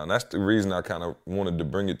right now. And that's the reason I kind of wanted to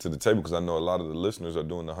bring it to the table, because I know a lot of the listeners are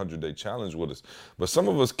doing the 100-day challenge with us. But some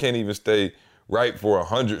of us can't even stay right for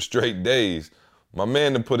 100 straight days. My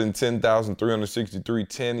man to put in 10,363,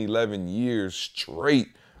 10, 11 years straight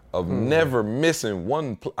of never missing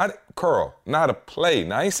one play. Carl, not a play.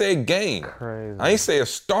 Now, I ain't say a game. Crazy. I ain't say a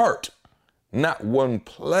start. Not one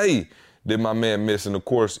play did my man miss. And of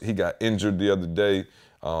course, he got injured the other day,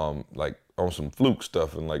 like on some fluke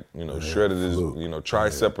stuff and shredded his,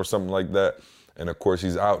 tricep or something like that. And of course,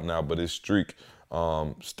 he's out now, but his streak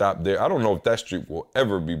stopped there. I don't know if that streak will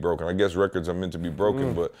ever be broken. I guess records are meant to be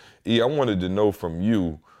broken, but I wanted to know from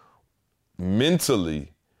you,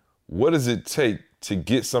 mentally, what does it take to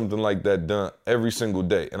get something like that done every single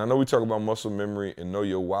day? And I know we talk about muscle memory and know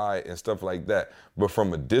your why and stuff like that, but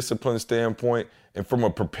from a discipline standpoint and from a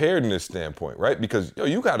preparedness standpoint, right? Because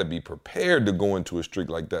you got to be prepared to go into a streak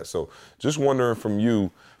like that. So just wondering from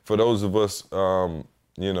you, for those of us,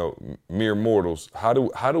 mere mortals, how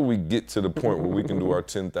do we get to the point where we can do our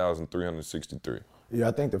 10,363? Yeah,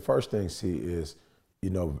 I think the first thing, C, is,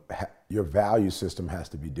 your value system has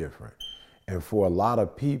to be different. And for a lot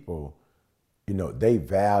of people, they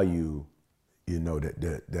value,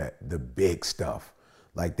 the big stuff.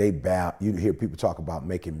 Like you hear people talk about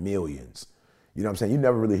making millions. You know what I'm saying? You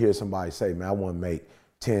never really hear somebody say, man, I want to make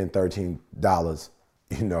 $10, $13,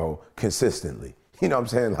 consistently. You know what I'm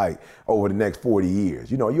saying? Like over the next 40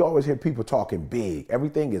 years. You always hear people talking big.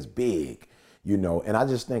 Everything is big, and I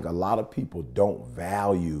just think a lot of people don't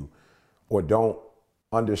value or don't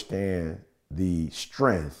understand the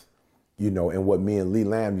strength, and what me and Lee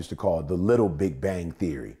Lamb used to call the little Big Bang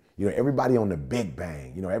theory. Everybody on the Big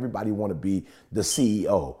Bang, everybody want to be the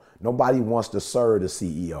CEO. Nobody wants to serve the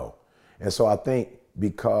CEO. And so I think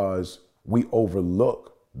because we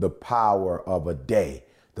overlook the power of a day,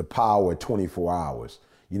 the power of 24 hours,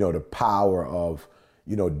 the power of,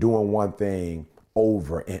 doing one thing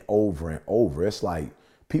over and over and over. It's like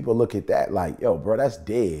people look at that like, yo, bro, that's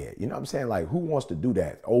dead. You know what I'm saying? Like, who wants to do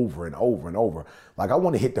that over and over and over? Like, I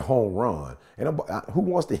want to hit the home run. And who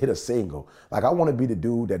wants to hit a single? Like, I want to be the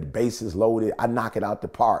dude that the base is loaded. I knock it out the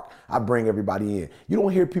park. I bring everybody in. You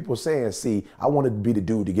don't hear people saying, see, I want to be the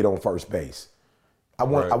dude to get on first base. I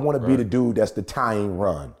want to be the dude that's the tying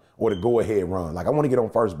run or the go-ahead run. Like, I want to get on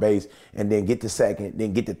first base and then get to second,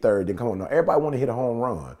 then get to third, then come on. No, everybody want to hit a home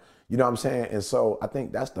run. You know what I'm saying? And so I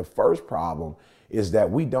think that's the first problem, is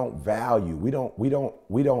that we don't value, we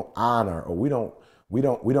don't honor, or we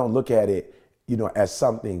don't look at it, as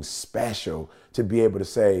something special to be able to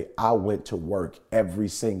say, I went to work every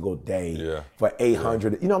single day for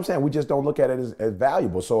 800. You know what I'm saying? We just don't look at it as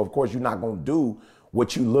valuable. So of course you're not going to do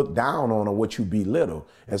what you look down on or what you belittle.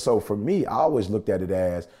 And so for me, I always looked at it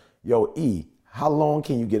as, yo, how long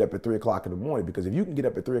can you get up at 3 o'clock in the morning? Because if you can get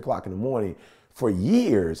up at 3 o'clock in the morning for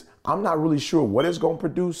years, I'm not really sure what it's going to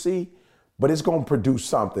produce, but it's going to produce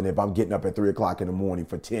something if I'm getting up at 3 o'clock in the morning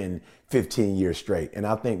for 10, 15 years straight. And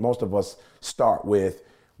I think most of us start with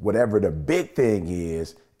whatever the big thing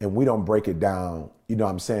is, and we don't break it down,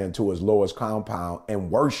 to its lowest compound and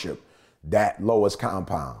worship that lowest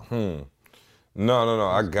compound. No,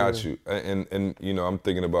 I got you. And I'm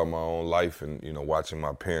thinking about my own life and, watching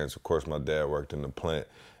my parents. Of course, my dad worked in the plant,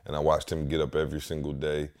 and I watched him get up every single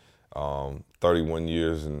day. 31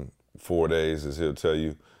 years and 4 days, as he'll tell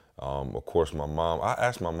you. Of course, my mom, I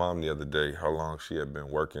asked my mom the other day how long she had been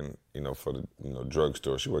working, for the,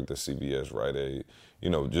 drugstore. She worked at CVS, Rite Aid,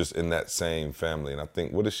 just in that same family. And I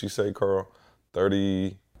think, what did she say, Carl?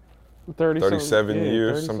 37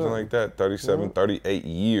 years, something like that, 38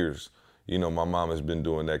 years. My mom has been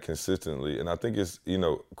doing that consistently. And I think it's,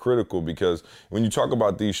 critical, because when you talk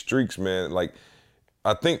about these streaks, man, like,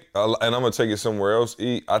 I think, and I'm going to take it somewhere else,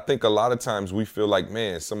 I think a lot of times we feel like,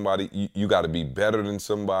 man, somebody, you got to be better than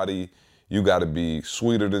somebody. You got to be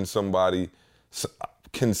sweeter than somebody.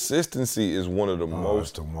 Consistency is one of the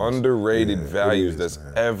most underrated values that's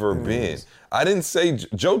ever been. I didn't say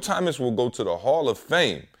Joe Thomas will go to the Hall of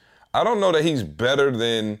Fame. I don't know that he's better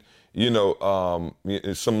than,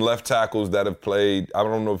 some left tackles that have played. I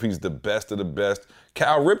don't know if he's the best of the best.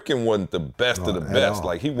 Cal Ripken wasn't the best of the best.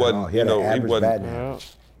 Like, he wasn't, he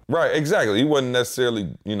wasn't. Right, exactly. He wasn't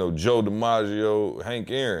necessarily, Joe DiMaggio, Hank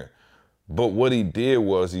Aaron. But what he did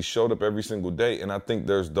was he showed up every single day. And I think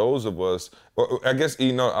there's those of us, or I guess,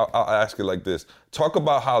 I'll ask it like this. Talk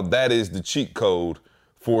about how that is the cheat code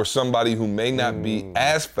for somebody who may not be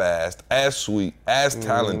as fast, as sweet, as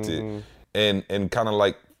talented, and kind of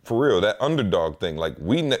like, for real, that underdog thing. Like,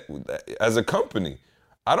 we, as a company,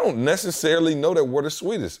 I don't necessarily know that we're the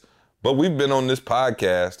sweetest, but we've been on this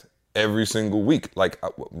podcast every single week. Like,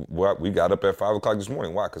 we got up at 5 o'clock this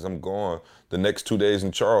morning. Why? Because I'm gone the next 2 days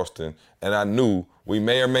in Charleston, and I knew we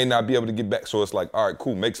may or may not be able to get back. So it's like, all right,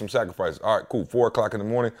 cool, make some sacrifices. All right, cool, 4 o'clock in the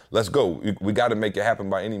morning, let's go. We got to make it happen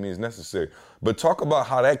by any means necessary. But talk about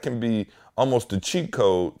how that can be almost a cheat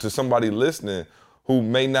code to somebody listening who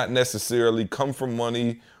may not necessarily come from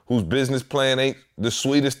money, whose business plan ain't the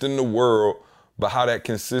sweetest in the world, but how that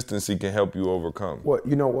consistency can help you overcome. Well,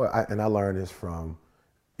 you know what, I learned this from,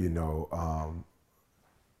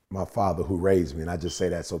 my father who raised me, and I just say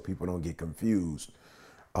that so people don't get confused.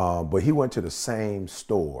 But he went to the same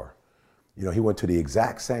store. He went to the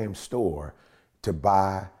exact same store to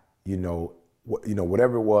buy,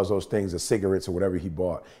 whatever it was, those things, the cigarettes or whatever he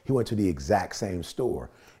bought. He went to the exact same store.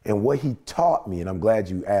 And what he taught me, and I'm glad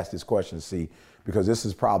you asked this question, see, because this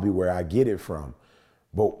is probably where I get it from.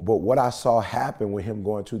 But what I saw happen with him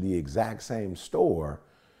going to the exact same store,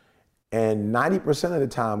 and 90% of the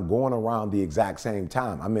time going around the exact same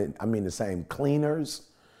time. I mean the same cleaners,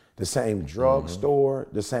 the same drugstore,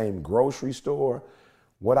 the same grocery store.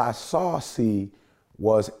 What I saw, see,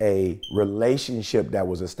 was a relationship that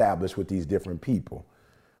was established with these different people,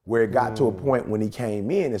 where it got to a point when he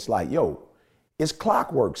came in, it's like, yo, it's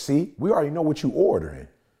clockwork, see? We already know what you ordering.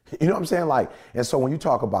 You know what I'm saying? Like, and so when you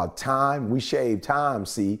talk about time, we shave time,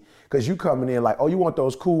 see? Because you coming in like, oh, you want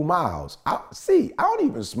those Cool Miles. I don't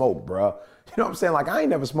even smoke, bruh. You know what I'm saying? Like, I ain't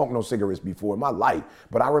never smoked no cigarettes before in my life,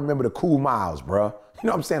 but I remember the Cool Miles, bruh. You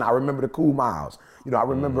know what I'm saying? I remember the Cool Miles. I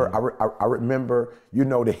remember, I remember,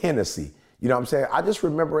 the Hennessy. You know what I'm saying? I just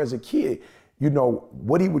remember as a kid,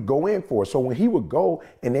 what he would go in for. So when he would go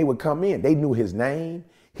and they would come in, they knew his name.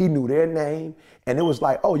 He knew their name. And it was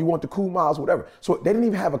like, oh, you want the Cool Miles, whatever. So they didn't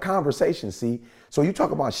even have a conversation, see? So you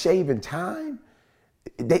talk about shaving time.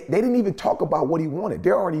 They didn't even talk about what he wanted.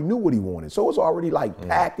 They already knew what he wanted. So it was already like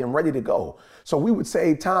packed and ready to go. So we would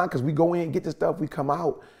save time because we go in, get the stuff, we come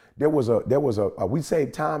out. We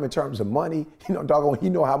save time in terms of money. Doggone, you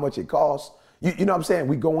know how much it costs. You know what I'm saying?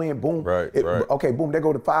 We go in, boom. Right. Okay, boom, they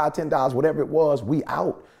go to $5, $10, whatever it was, we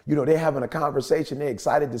out. They're having a conversation. They're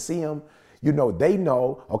excited to see him. They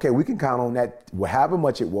know, okay, we can count on that, however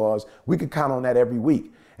much it was, we can count on that every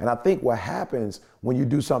week. And I think what happens when you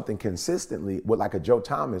do something consistently with like a Joe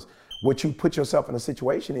Thomas, what you put yourself in a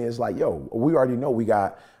situation is like, yo, we already know we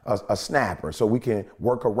got a snapper, so we can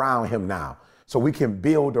work around him now. So we can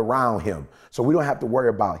build around him. So we don't have to worry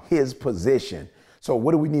about his position. So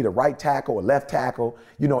what do we need, a right tackle, a left tackle?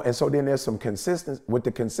 And so then there's some consistency. With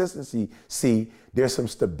the consistency, see, there's some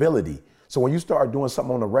stability. So when you start doing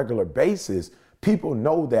something on a regular basis, people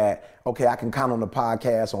know that, okay, I can count on the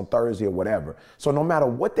podcast on Thursday or whatever. So no matter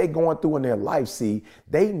what they're going through in their life, see,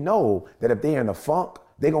 they know that if they're in a funk,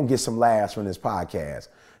 they're going to get some laughs from this podcast.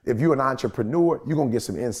 If you're an entrepreneur, you're going to get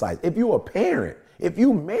some insights. If you're a parent, if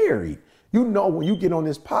you're married, when you get on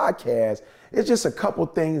this podcast, it's just a couple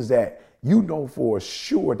things that for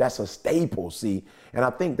sure that's a staple, see? And I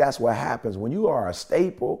think that's what happens when you are a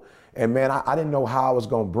staple. And man, I didn't know how I was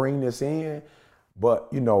going to bring this in, but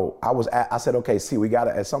I said, okay, see, we got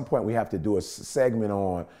to, at some point we have to do a segment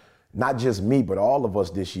on not just me, but all of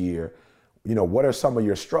us this year. What are some of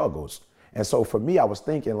your struggles? And so for me, I was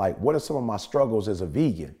thinking like, what are some of my struggles as a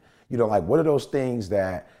vegan? Like what are those things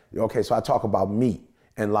that, okay, so I talk about meat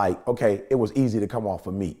and like, okay, it was easy to come off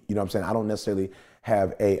of meat. You know what I'm saying? I don't necessarily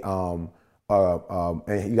have and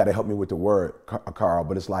you got to help me with the word, Carl,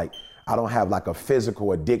 but it's like, I don't have like a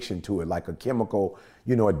physical addiction to it, like a chemical,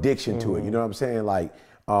 addiction to it. You know what I'm saying? Like,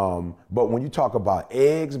 but when you talk about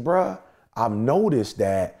eggs, bruh, I've noticed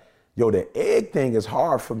that, the egg thing is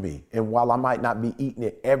hard for me. And while I might not be eating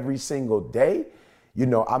it every single day,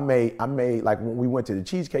 I made like when we went to the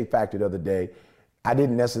Cheesecake Factory the other day, I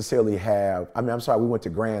didn't necessarily have, we went to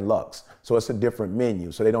Grand Lux. So it's a different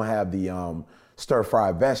menu. So they don't have the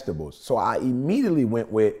stir-fried vegetables. So I immediately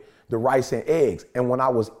went with the rice and eggs. And when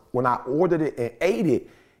I ordered it and ate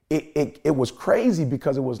it, it was crazy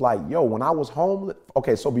because it was like, yo, when I was homeless,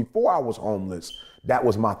 okay, so before I was homeless, that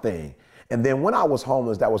was my thing. And then when I was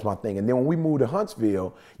homeless, that was my thing. And then when we moved to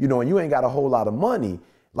Huntsville, and you ain't got a whole lot of money,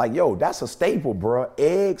 like, yo, that's a staple, bruh.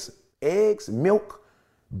 Eggs, milk,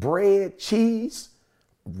 bread, cheese,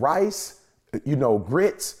 rice,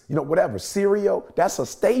 grits, whatever, cereal, that's a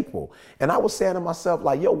staple. And I was saying to myself,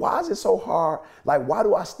 like, yo, why is it so hard? Like, why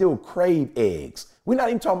do I still crave eggs? We're not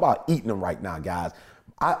even talking about eating them right now, guys.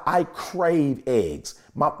 I crave eggs.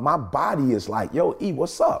 My body is like, yo, E,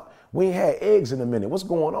 what's up? We ain't had eggs in a minute. What's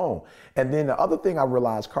going on? And then the other thing I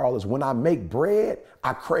realized, Carl, is when I make bread,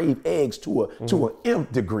 I crave eggs to an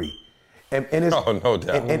nth degree. And it's, no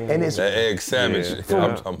doubt. And it's that egg sandwich. Yeah.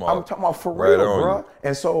 I'm talking about for real, bro.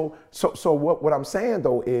 And so what I'm saying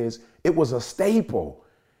though is it was a staple.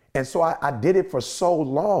 And so I did it for so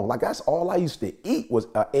long. Like that's all I used to eat was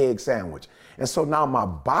an egg sandwich. And so now my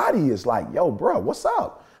body is like, yo, bro, what's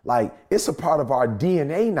up? Like it's a part of our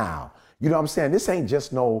DNA now. You know what I'm saying? This ain't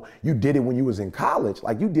just you did it when you was in college.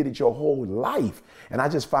 Like you did it your whole life. And I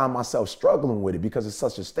just find myself struggling with it because it's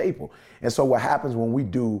such a staple. And so what happens when we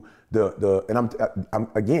do And I'm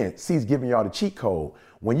again, C's giving y'all the cheat code.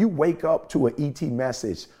 When you wake up to an ET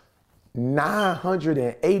message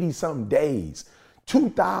 980 something days,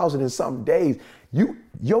 2,000 and something days,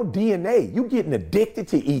 your DNA, you getting addicted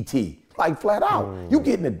to ET. Like flat out, you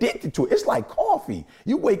getting addicted to it. It's like coffee.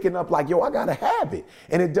 You waking up like, yo, I gotta have it.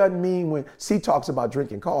 And it doesn't mean when C talks about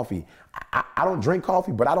drinking coffee, I don't drink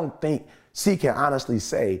coffee, but I don't think C can honestly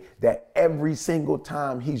say that every single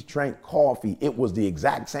time he's drank coffee, it was the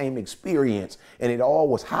exact same experience and it all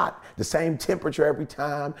was hot, the same temperature every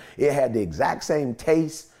time. It had the exact same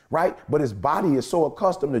taste, right? But his body is so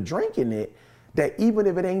accustomed to drinking it that even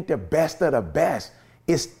if it ain't the best of the best,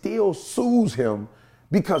 it still soothes him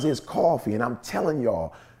because it's coffee. And I'm telling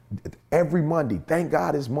y'all, every Monday, thank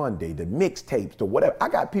God it's Monday, the mixtapes, the whatever. I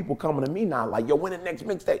got people coming to me now like, yo, when the next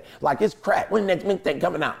mixtape? Like it's crack. When the next mixtape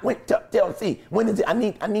coming out? When tell C, when is it? I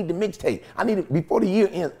need the mixtape. I need it before the year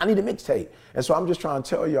ends. I need a mixtape. And so I'm just trying to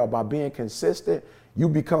tell y'all, by being consistent, you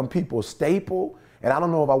become people's staple. And I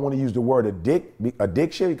don't know if I want to use the word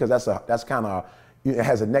addiction because that's kind of, it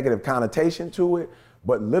has a negative connotation to it.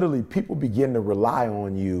 But literally, people begin to rely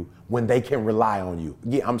on you when they can rely on you.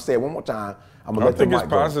 Yeah, I'm saying one more time. I'm gonna let the mic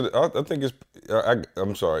go. I think it's.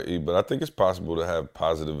 I'm sorry, E, but I think it's possible to have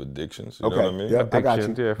positive addictions. You know what I mean? Yeah, I got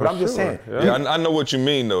you. Yeah, but I'm just saying. Yeah, I know what you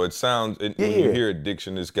mean though. It sounds when you hear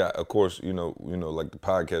addiction, it's got, of course, you know, like the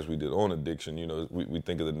podcast we did on addiction. You know, we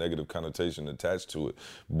think of the negative connotation attached to it.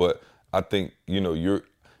 But I think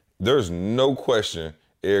there's no question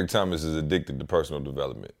Eric Thomas is addicted to personal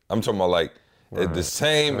development. I'm talking about like. Right. The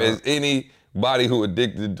same as anybody who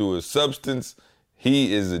addicted to a substance,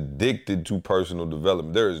 he is addicted to personal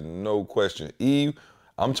development. There is no question.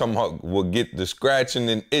 I'm talking about will get the scratching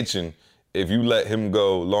and itching if you let him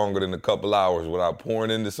go longer than a couple hours without pouring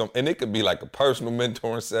into something. And it could be like a personal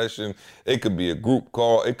mentoring session. It could be a group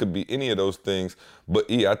call. It could be any of those things. But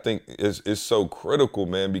I think it's so critical,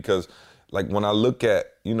 man, because like when I look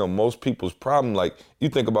at, most people's problem, like you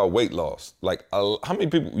think about weight loss. Like how many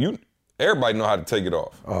people, everybody know how to take it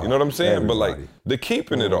off. You know what I'm saying? Everybody. But like the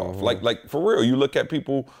keeping it off, like for real, you look at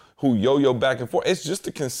people who yo-yo back and forth. It's just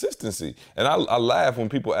the consistency. And I laugh when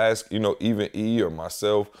people ask, even E or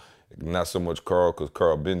myself, not so much Carl, because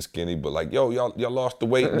Carl been skinny, but like, yo, y'all lost the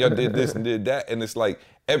weight and y'all did this and did that. And it's like,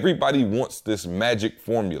 everybody wants this magic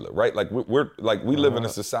formula, right? Like we live in a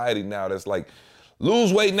society now that's like,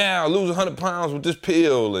 lose weight now, lose 100 pounds with this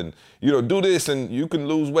pill, and do this and you can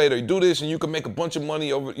lose weight, or do this and you can make a bunch of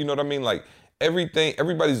money over, you know what I mean? Like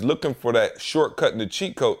everybody's looking for that shortcut in the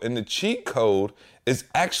cheat code, and the cheat code is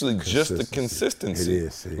actually just the consistency. It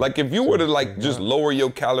is. See? Like if you were to just lower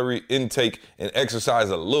your calorie intake and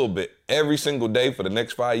exercise a little bit every single day for the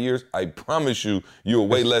next 5 years, I promise you'll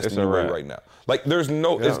weigh less than you weigh right now. Like there's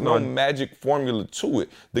no magic formula to it.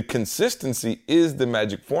 The consistency is the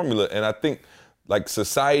magic formula, and I think like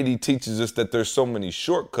society teaches us that there's so many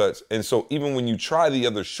shortcuts. And so even when you try the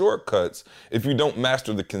other shortcuts, if you don't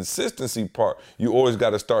master the consistency part, you always got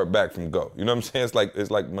to start back from go. You know what I'm saying?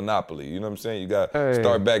 It's like Monopoly. You know what I'm saying? You got to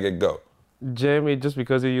start back at go. Jamie, just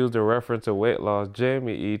because he used a reference to weight loss,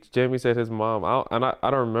 Jamie said his mom, I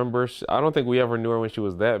don't remember, I don't think we ever knew her when she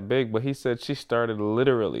was that big, but he said she started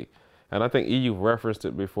literally, and I think you've referenced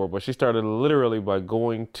it before, but she started literally by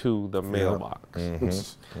going to the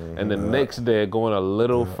mailbox. And the next day going a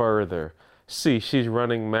little further. See, she's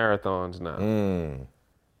running marathons now.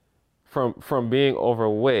 From being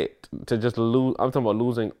overweight to just lose, I'm talking about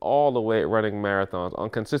losing all the weight running marathons on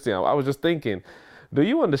consistency. I was just thinking, do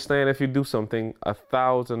you understand if you do something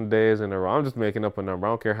 1,000 days in a row? I'm just making up a number. I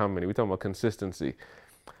don't care how many. We're talking about consistency.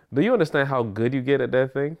 Do you understand how good you get at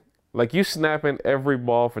that thing? Like you snapping every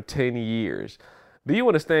ball for 10 years. Do you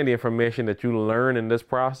understand the information that you learn in this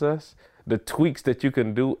process? The tweaks that you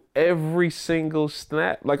can do every single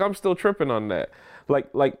snap? Like I'm still tripping on that.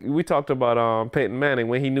 Like we talked about Peyton Manning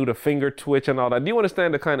when he knew the finger twitch and all that. Do you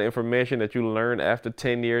understand the kind of information that you learn after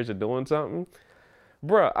 10 years of doing something?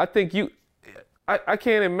 Bruh, I think I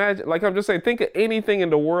can't imagine. Like I'm just saying, think of anything in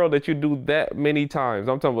the world that you do that many times.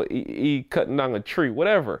 I'm talking about cutting down a tree,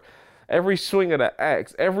 whatever. Every swing of the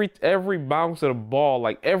axe, every bounce of the ball,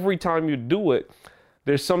 like every time you do it,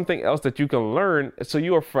 there's something else that you can learn. So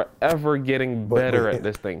you are forever getting better at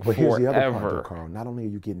this thing. But here's the other part, though, Carl. Not only are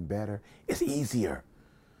you getting better, it's easier.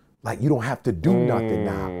 Like you don't have to do nothing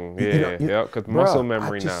now. Because muscle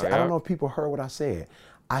memory now. I don't know if people heard what I said.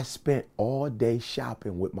 I spent all day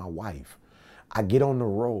shopping with my wife. I get on the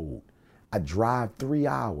road. I drive 3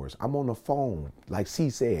 hours. I'm on the phone, like C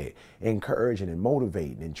said, encouraging and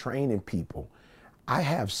motivating and training people. I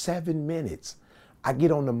have 7 minutes. I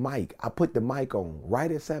get on the mic. I put the mic on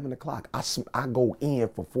right at 7 o'clock. I go in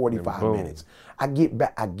for 45 minutes. I get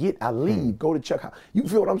back. I leave. Go to Chuck. You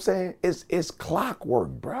feel what I'm saying? It's clockwork,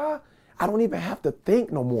 bruh. I don't even have to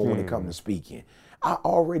think no more when it comes to speaking. I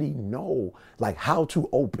already know like how to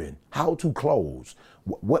open, how to close.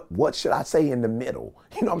 What should I say in the middle?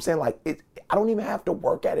 You know what I'm saying? Like I don't even have to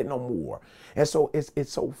work at it no more. And so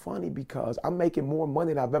it's so funny because I'm making more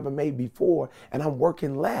money than I've ever made before, and I'm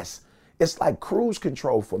working less. It's like cruise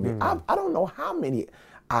control for me. I don't know how many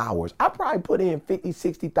hours. I probably put in 50,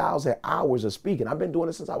 60,000 hours of speaking. I've been doing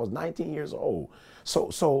it since I was 19 years old.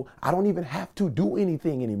 So I don't even have to do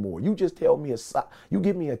anything anymore. You just tell me you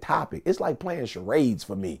give me a topic. It's like playing charades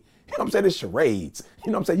for me. You know what I'm saying? It's charades.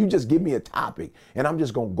 You know what I'm saying? You just give me a topic and I'm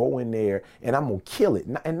just going to go in there and I'm going to kill it.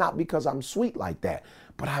 And not because I'm sweet like that,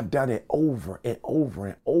 but I've done it over and over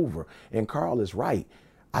and over. And Carl is right.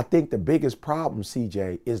 I think the biggest problem,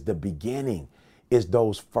 CJ, is the beginning, is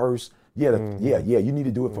those first, you need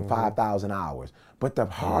to do it for 5,000 hours. But the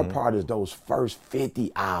hard part is those first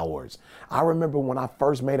 50 hours. I remember when I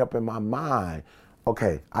first made up in my mind,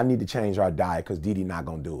 okay, I need to change our diet because Didi not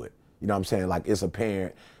going to do it. You know what I'm saying? Like, it's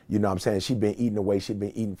apparent, you know what I'm saying? She been eating the way she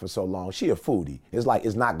been eating for so long. She a foodie. It's like,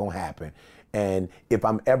 it's not going to happen. And if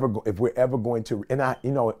we're ever going to, and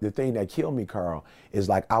the thing that killed me, Carl, is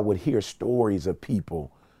like I would hear stories of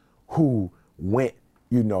people who went,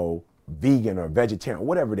 vegan or vegetarian,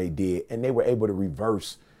 whatever they did, and they were able to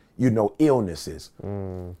reverse, illnesses.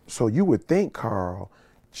 So you would think, Carl,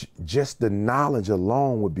 just the knowledge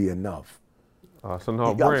alone would be enough. So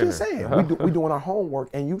no brainer. I'm just saying, we doing our homework,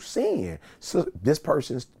 and you seeing, so this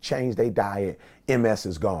person's changed their diet, MS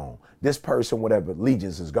is gone. This person, whatever,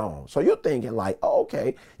 Legions is gone. So you're thinking like, oh,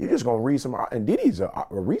 okay, you're just gonna read some, and Didi's a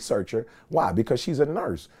researcher. Why? Because she's a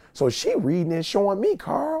nurse. So she reading and showing me,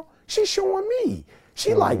 Carl. She's showing me.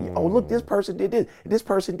 She like, oh, look, this person did this, this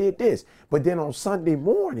person did this. But then on Sunday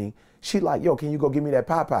morning, she like, yo, can you go give me that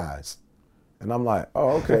Popeyes? And I'm like,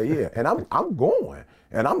 oh, okay, yeah. And I'm going,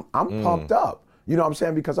 and I'm pumped up. You know what I'm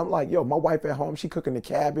saying? Because I'm like, yo, my wife at home, she cooking the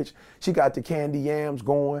cabbage. She got the candy yams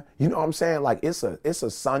going. You know what I'm saying? Like, it's a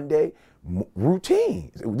Sunday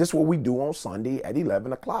routine. This is what we do on Sunday at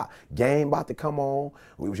 11 o'clock. Game about to come on.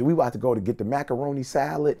 We about to go to get the macaroni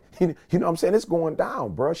salad. You know what I'm saying? It's going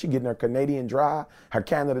down, bro. She getting her Canadian dry, her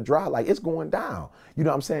Canada dry. Like, it's going down. You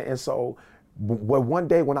know what I'm saying? And so one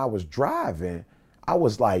day when I was driving, I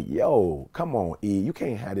was like, yo, come on, E, you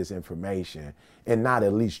can't have this information and not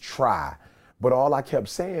at least try. But all I kept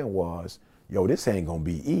saying was, yo, this ain't gonna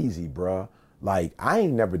be easy, bruh. Like, I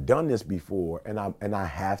ain't never done this before, and I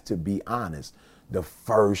have to be honest. The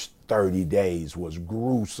first 30 days was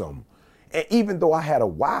gruesome. And even though I had a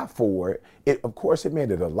why for it, of course, it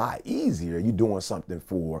made it a lot easier. You doing something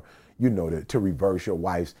for, to reverse your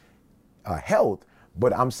wife's health.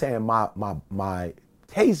 But I'm saying my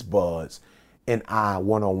taste buds and I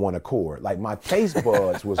one-on-one accord. Like, my taste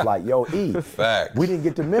buds was like, yo, E, Facts. We didn't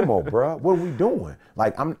get the memo, bro. What are we doing?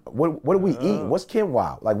 Like, what are we eating? What's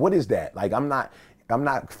quinoa? Like, what is that? Like, I'm not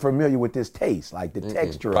familiar with this taste, like the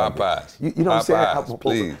texture Popeyes. of it. You know what I'm saying?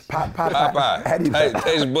 Please. Popeye.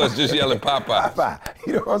 Taste buds just yelling Popeyes. Popeye.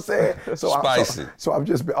 You know what I'm saying? Spicy. So I'm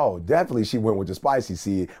just, definitely she went with the spicy.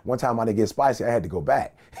 See, one time I didn't get spicy, I had to go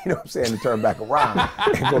back. You know what I'm saying? To turn back around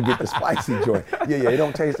and go get the spicy joint. Yeah, it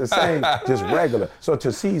don't taste the same, just regular. So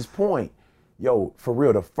to C's point, yo, for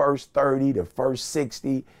real, the first 30, the first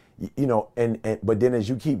 60, but then as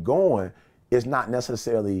you keep going, it's not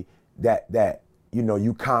necessarily that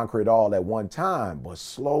you conquer it all at one time, but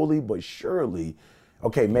slowly but surely,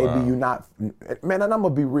 okay, maybe you're not, man, and I'm gonna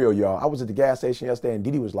be real, y'all. I was at the gas station yesterday and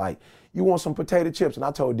Didi was like, you want some potato chips? And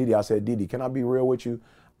I told Didi, I said, Didi, can I be real with you?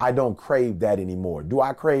 I don't crave that anymore. Do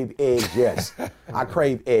I crave eggs? Yes, I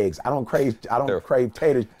crave eggs. I don't crave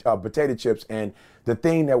potato chips. And the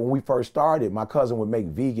thing that when we first started, my cousin would make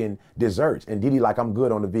vegan desserts, and Didi like, I'm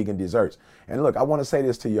good on the vegan desserts. And look, I want to say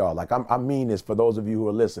this to y'all. Like, I mean this for those of you who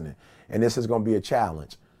are listening, and this is going to be a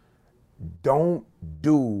challenge. Don't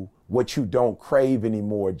do what you don't crave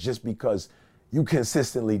anymore just because you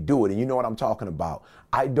consistently do it. And you know what I'm talking about.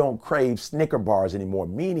 I don't crave Snicker bars anymore,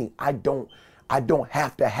 meaning I don't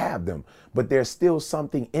have to have them. But there's still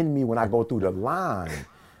something in me when I go through the line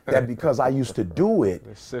that because I used to do it,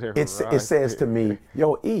 it says to me,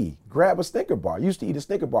 yo, E, grab a Snicker bar. I used to eat a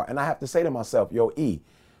Snicker bar. And I have to say to myself, yo, E,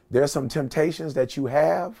 there's some temptations that you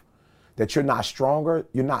have that you're not stronger.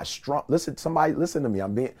 You're not strong. Listen, somebody, listen to me.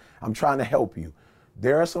 I'm trying to help you.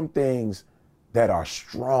 There are some things that are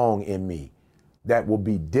strong in me that will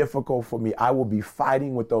be difficult for me. I will be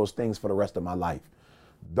fighting with those things for the rest of my life.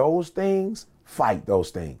 Those things, fight those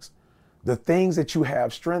things. The things that you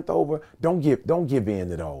have strength over, don't give in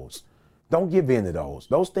to those. Don't give in to those.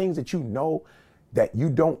 Those things that you know that you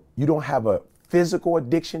don't have a physical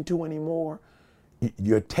addiction to anymore.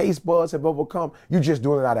 Your taste buds have overcome. You're just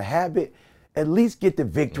doing it out of habit. At least get the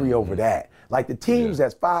victory over that. Like the teams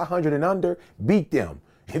that's 500 and under, beat them.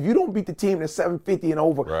 If you don't beat the team that's 750 and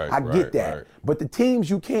over, I get that. Right. But the teams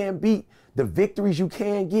you can beat, the victories you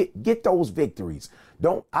can get those victories.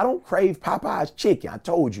 I don't crave Popeye's chicken. I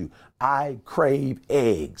told you, I crave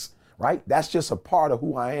eggs, right? That's just a part of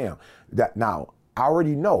who I am. Now, I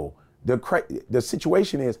already know the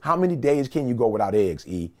situation is, how many days can you go without eggs,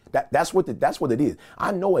 E? That's what it is.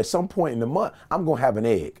 I know at some point in the month, I'm gonna have an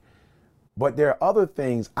egg. But there are other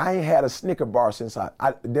things. I ain't had a Snicker bar since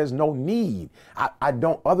there's no need. I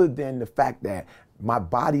don't, other than the fact that my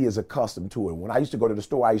body is accustomed to it. When I used to go to the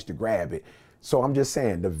store, I used to grab it. So I'm just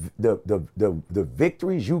saying, the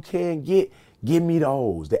victories you can get, give me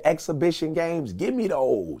those. The exhibition games, give me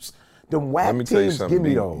those. The whack teams, give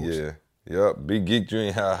me those. Yeah, yep. Be geeked, you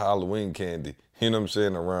ain't have Halloween candy. You know what I'm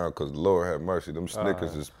saying, around, because Lord have mercy, them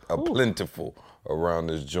Snickers is plentiful around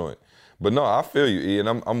this joint. But no, I feel you, E, and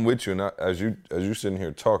I'm with you. And as you sitting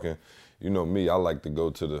here talking, you know me, I like to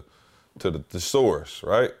go to the thesaurus,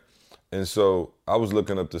 right? And so I was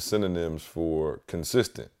looking up the synonyms for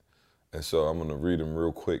consistent. And so I'm gonna read them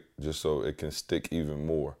real quick just so it can stick even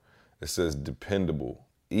more. It says dependable,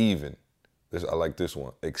 even. I like this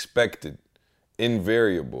one. Expected,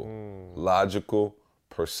 invariable, logical,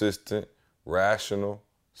 persistent, rational,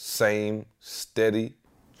 same, steady,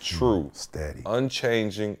 true, steady,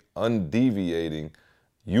 unchanging, undeviating,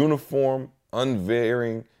 uniform,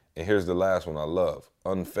 unvarying, and here's the last one I love,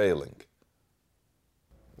 unfailing.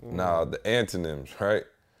 Now, the antonyms, right?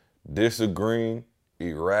 Disagreeing,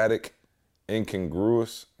 erratic,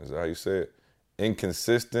 incongruous, is that how you say it?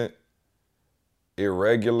 Inconsistent,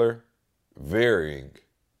 irregular, varying.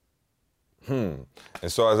 And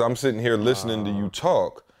so as I'm sitting here listening to you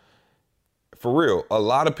talk, for real, a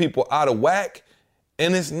lot of people out of whack,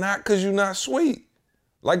 and it's not because you're not sweet.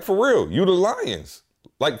 Like, for real, you the Lions.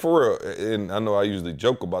 Like, for real, and I know I usually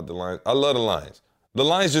joke about the Lions. I love the Lions. The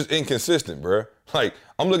Lions just inconsistent, bruh. Like,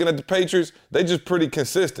 I'm looking at the Patriots, they just pretty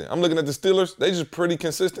consistent. I'm looking at the Steelers, they just pretty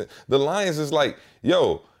consistent. The Lions is like,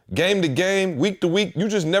 yo, game to game, week to week, you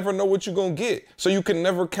just never know what you're gonna get. So you can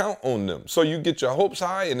never count on them. So you get your hopes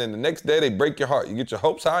high, and then the next day they break your heart. You get your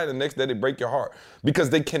hopes high, and the next day they break your heart. Because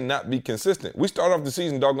they cannot be consistent. We start off the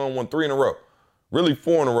season, doggone, won 3 in a row. Really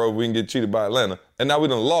 4 in a row, we can get cheated by Atlanta. And now we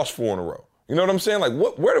done lost 4 in a row. You know what I'm saying? Like,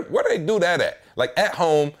 where do they do that at? Like, at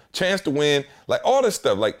home, chance to win, like all this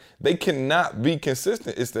stuff. Like, they cannot be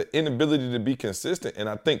consistent. It's the inability to be consistent. And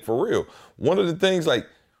I think, for real, one of the things, like,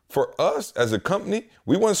 for us as a company,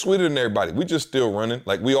 we wasn't sweeter than everybody. We just still running.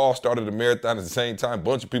 Like, we all started a marathon at the same time.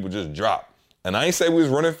 Bunch of people just dropped. And I ain't say we was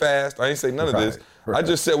running fast. I ain't say none of this. Right. I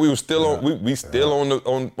just said we was still on. We still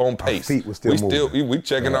on pace. Our feet was still moving. We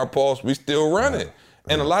checking our pulse. We still running.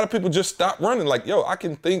 And a lot of people just stopped running. Like, yo, I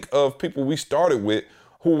can think of people we started with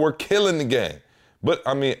who were killing the game. But,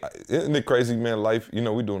 I mean, isn't it crazy, man, life? You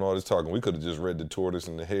know, we doing all this talking. We could have just read The Tortoise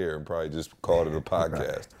and the Hare and probably just called it a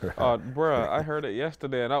podcast. Bruh, I heard it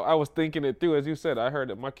yesterday, and I was thinking it through. As you said, I heard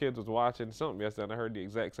that my kids was watching something yesterday, and I heard the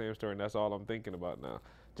exact same story, and that's all I'm thinking about now.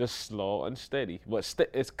 Just slow and steady, but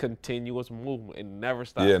it's continuous movement. It never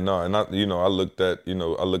stops. Yeah, no, and I look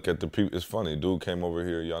at the people. It's funny, dude came over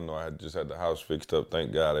here. Y'all know I just had the house fixed up.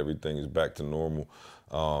 Thank God, everything is back to normal.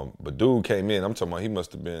 But dude came in. I'm talking about he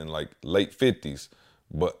must have been like late 50s.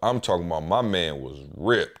 But I'm talking about my man was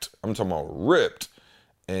ripped. I'm talking about ripped.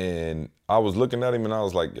 And I was looking at him and I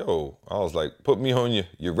was like, put me on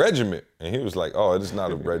your regiment. And he was like, oh, it's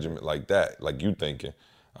not a regiment like that, like you thinking.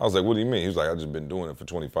 I was like, what do you mean? He was like, I've just been doing it for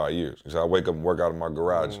 25 years. He said, I wake up and work out in my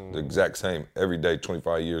garage the exact same every day,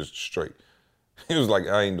 25 years straight. He was like,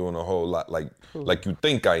 I ain't doing a whole lot like you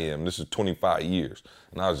think I am. This is 25 years.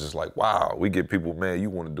 And I was just like, wow, we get people, man, you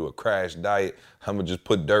want to do a crash diet. I'm going to just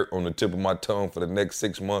put dirt on the tip of my tongue for the next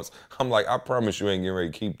 6 months. I'm like, I promise you ain't getting ready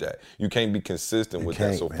to keep that. You can't be consistent with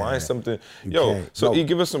that. So man, find something.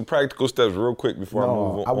 Give us some practical steps real quick before I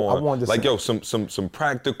move on. I wanted to say, some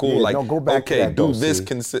practical, go back to that, do this.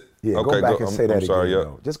 Go back and say that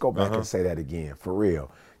again. Just go back and say that again, for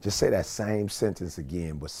real. Just say that same sentence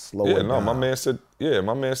again, but slow it down. Yeah, no, my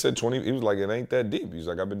man said 20, he was like, it ain't that deep. He's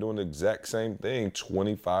like, I've been doing the exact same thing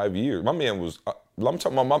 25 years. My man was, I'm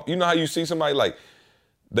talking about, you know how you see somebody like,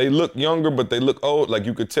 they look younger, but they look old. Like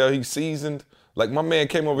you could tell he's seasoned. Like my man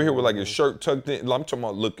came over here with like his shirt tucked in. I'm talking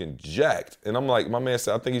about looking jacked. And I'm like, my man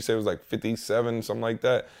said, I think he said it was like 57, something like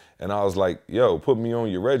that. And I was like, yo, put me on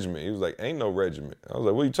your regimen. He was like, ain't no regimen. I was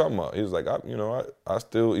like, what are you talking about? He was like, I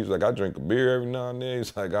still, he was like, I drink a beer every now and then.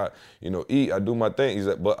 He's like, I eat, I do my thing. He's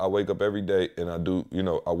like, but I wake up every day and I do,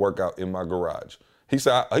 I work out in my garage. He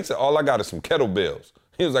said, all I got is some kettlebells.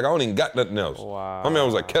 He was like, I don't even got nothing else. Wow. My man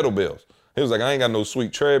was like, kettlebells. He was like, I ain't got no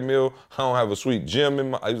sweet treadmill. I don't have a sweet gym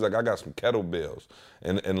in my. He was like, I got some kettlebells,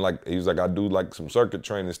 and like he was like, I do like some circuit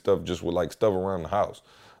training stuff just with like stuff around the house.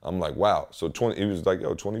 I'm like, wow. So he was like,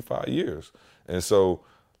 25 years, and so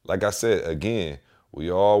like I said again, we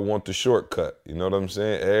all want the shortcut. You know what I'm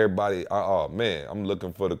saying? Everybody, oh man, I'm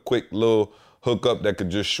looking for the quick little hookup that could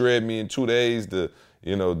just shred me in 2 days. What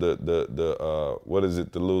is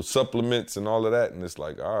it? The little supplements and all of that, and it's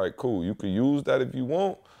like, all right, cool. You can use that if you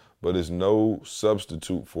want. But it's no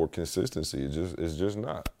substitute for consistency. It's just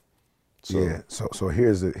not. So. Yeah. So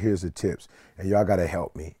here's the tips, and y'all gotta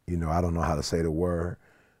help me. I don't know how to say the word,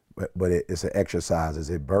 but it's an exercise.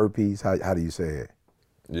 Is it burpees? How do you say it?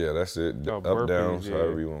 Yeah, that's it. Up, burpees, downs, yeah.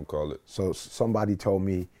 however you want to call it. So somebody told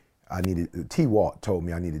me T-Walt told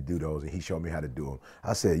me I need to do those, and he showed me how to do them.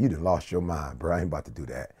 I said, you done lost your mind, bro. I ain't about to do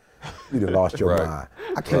that. You done lost your Right. mind.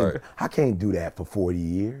 Right. I can't do that for 40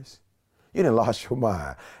 years. You done lost your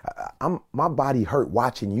mind. My body hurt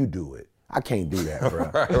watching you do it. I can't do that, bro.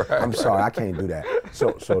 I'm sorry, I can't do that.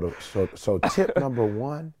 So tip number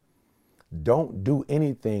one, don't do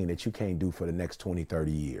anything that you can't do for the next 20, 30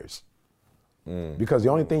 years. Because the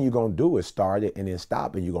only thing you're gonna do is start it and then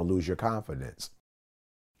stop, and you're gonna lose your confidence.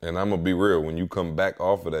 And I'm gonna be real, when you come back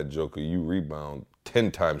off of that joker, you rebound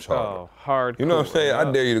 10 times harder. Oh, hard. You know what I'm saying? I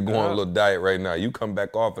dare you to go on a little diet right now. You come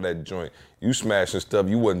back off of that joint, you smashing stuff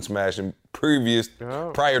you wasn't smashing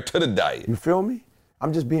prior to the diet. You feel me?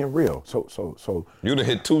 I'm just being real. So You done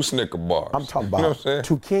hit 2 Snicker bars. I'm talking about You know what I'm saying?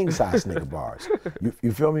 2 king size Snicker bars.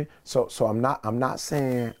 You feel me? So I'm not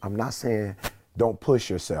saying don't push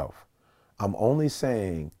yourself. I'm only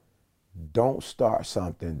saying don't start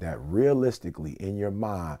something that realistically in your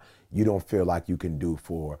mind you don't feel like you can do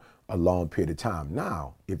for a long period of time.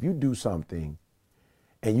 Now, if you do something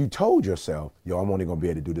and you told yourself, yo, I'm only gonna be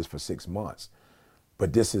able to do this for 6 months,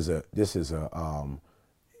 but this is a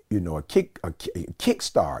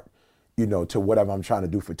kickstart, to whatever I'm trying to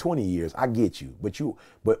do for 20 years. I get you, but you're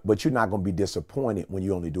not gonna be disappointed when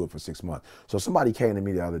you only do it for 6 months. So somebody came to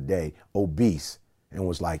me the other day, obese, and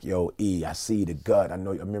was like, yo, E, I see the gut. I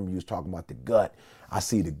remember you was talking about the gut. I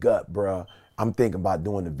see the gut, bruh. I'm thinking about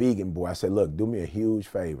doing the vegan, boy. I said, look, do me a huge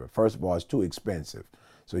favor. First of all, it's too expensive.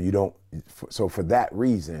 So for that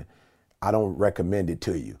reason, I don't recommend it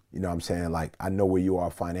to you. You know what I'm saying? Like, I know where you are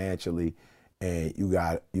financially, and you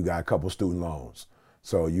got a couple student loans.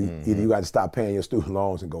 So either you got to stop paying your student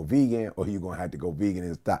loans and go vegan, or you're gonna have to go vegan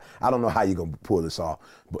and stop. I don't know how you're gonna pull this off.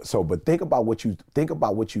 But think about what you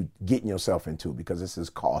getting yourself into, because this is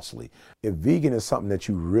costly. If vegan is something that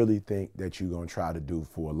you really think that you're gonna try to do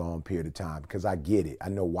for a long period of time, because I get it, I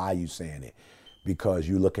know why you're saying it, because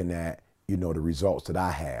you're looking at the results that I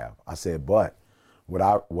have. I said, but what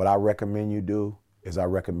I recommend you do is I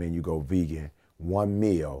recommend you go vegan 1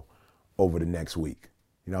 meal over the next week.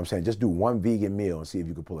 You know what I'm saying? Just do 1 vegan meal and see if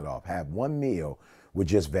you can pull it off. Have 1 meal with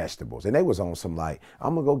just vegetables. And they was on some like,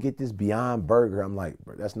 I'm gonna go get this Beyond Burger. I'm like,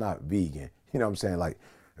 bro, that's not vegan. You know what I'm saying? Like,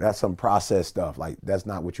 that's some processed stuff. Like, that's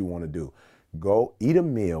not what you wanna do. Go eat a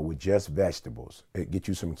meal with just vegetables. Get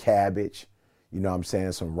you some cabbage, you know what I'm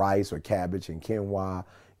saying? Some rice or cabbage and quinoa.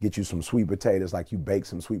 Get you some sweet potatoes, like you bake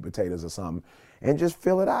some sweet potatoes or something, and just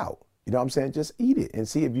fill it out. You know what I'm saying? Just eat it and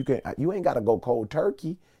see if you can. You ain't gotta go cold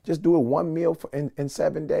turkey. Just do it 1 meal in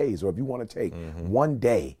 7 days. Or if you want to take 1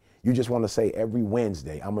 day, you just want to say every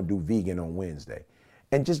Wednesday, I'm going to do vegan on Wednesday.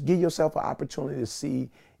 And just give yourself an opportunity to see,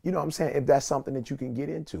 you know what I'm saying, if that's something that you can get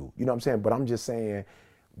into. You know what I'm saying? But I'm just saying,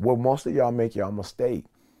 what most of y'all make y'all mistake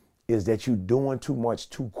is that you doing too much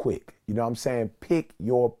too quick. You know what I'm saying? Pick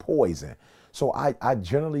your poison. So I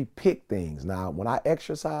generally pick things. Now, when I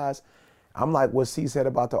exercise, I'm like what C said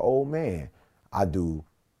about the old man. I do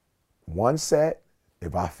 1 set.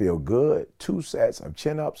 If I feel good, 2 sets of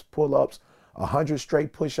chin-ups, pull-ups, 100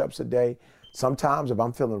 straight push-ups a day. Sometimes if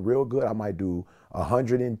I'm feeling real good, I might do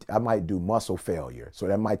 100, I might do muscle failure. So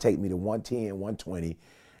that might take me to 110, 120,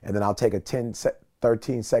 and then I'll take a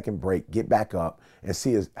 13-second break, get back up, and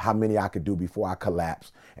see how many I could do before I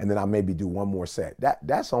collapse. And then I'll maybe do 1 more set.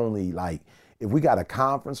 That's only like, if we got a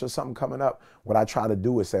conference or something coming up, what I try to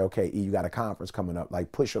do is say, okay, E, you got a conference coming up,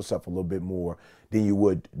 like push yourself a little bit more than you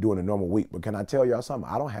would during a normal week. But can I tell y'all something?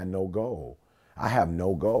 I don't have no goal. I have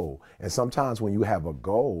no goal. And sometimes when you have a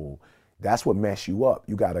goal, that's what mess you up.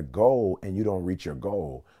 You got a goal and you don't reach your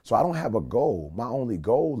goal. So I don't have a goal. My only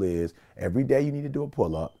goal is every day you need to do a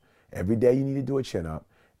pull-up. Every day you need to do a chin-up.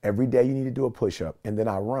 Every day you need to do a push-up. And then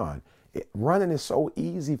I run. Running is so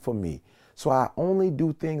easy for me. So I only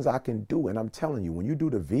do things I can do. And I'm telling you, when you do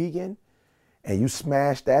the vegan and you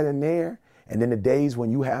smash that in there, and then the days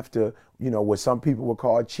when you have to, what some people would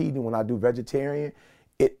call cheating when I do vegetarian,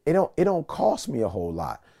 it don't cost me a whole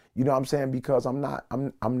lot. You know what I'm saying? Because I'm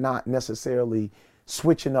not necessarily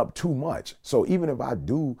switching up too much. So even if I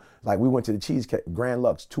do, like we went to the Cheesecake Grand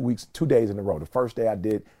Lux 2 days in a row. The first day I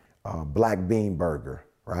did black bean burger,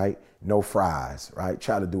 right? No fries, right?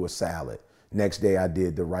 Try to do a salad. Next day I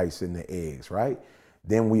did the rice and the eggs, right?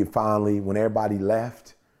 Then we finally, when everybody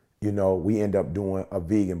left, we end up doing a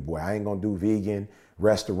vegan boy. I ain't gonna do vegan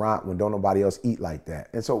restaurant when don't nobody else eat like that.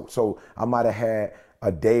 And so I might have had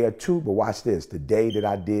a day or two, but watch this. The day that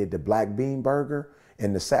I did the black bean burger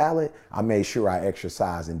and the salad, I made sure I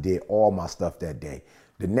exercised and did all my stuff that day.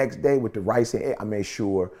 The next day with the rice and egg, I made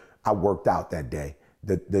sure I worked out that day.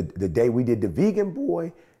 The day we did the vegan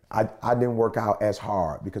boy, I didn't work out as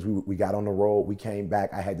hard because we got on the road, we came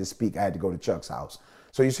back, I had to speak, I had to go to Chuck's house.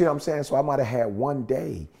 So you see what I'm saying? So I might have had one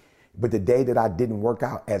day, but the day that I didn't work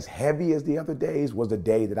out as heavy as the other days was the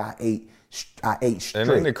day that I ate straight. And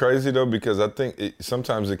isn't it crazy though? Because I think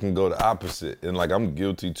sometimes it can go the opposite. And like, I'm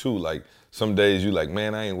guilty too. Like some days you like,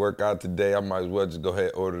 man, I ain't work out today. I might as well just go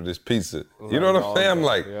ahead and order this pizza. You know what I'm saying? I'm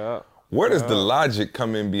like, where does the logic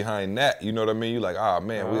come in behind that? You know what I mean? You like,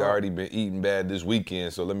 man, we already been eating bad this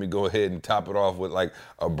weekend, so let me go ahead and top it off with like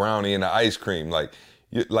a brownie and an ice cream. Like,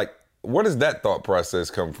 where does that thought process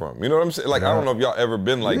come from? You know what I'm saying? Like, I don't know if y'all ever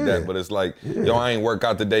been like that, but it's like, yo, I ain't work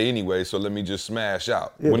out today anyway, so let me just smash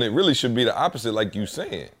out. When it really should be the opposite, like you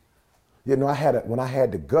saying. When I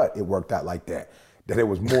had the gut, it worked out like that. That it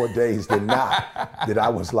was more days than not that I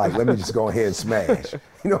was like, let me just go ahead and smash.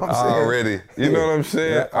 You know what I'm saying? Already. You know what I'm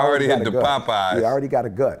saying? I already hit the Popeyes. Yeah, I already got a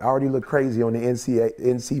gut. I already look crazy on the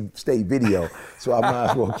NC State video, so I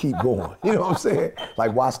might as well keep going. You know what I'm saying?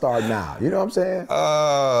 Like, why start now? You know what I'm saying?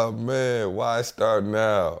 Oh, man, why start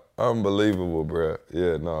now? Unbelievable, bro.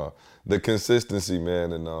 Yeah, no. The consistency,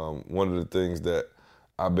 man, and one of the things that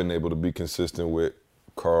I've been able to be consistent with,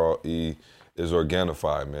 Carl E., is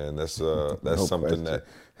Organifi, man. That's no something question. That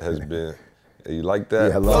has been. You like that?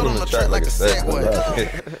 Yeah, I love on the track like a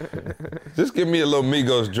Segway. Just give me a little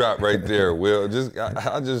Migos drop right there, Will. I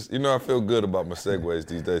just, I feel good about my segues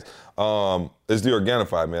these days. It's the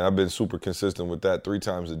Organifi, man. I've been super consistent with that 3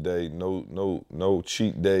 times a day. No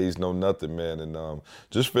cheat days, no nothing, man. And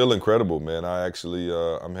just feel incredible, man. I actually,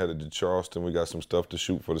 I'm headed to Charleston. We got some stuff to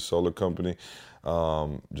shoot for the solar company.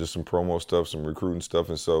 Just some promo stuff, some recruiting stuff.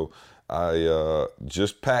 And so I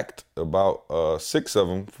just packed about 6 of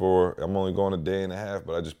them I'm only going a day and a half,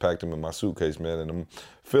 but I just packed them in my suitcase, man, and I'm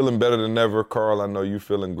feeling better than ever. Carl, I know you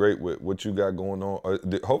feeling great with what you got going on.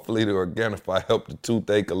 Hopefully the Organifi helped the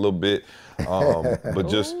toothache a little bit, but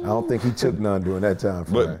just I don't think he took none during that time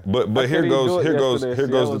frame. But here goes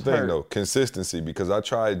the thing though, consistency, because I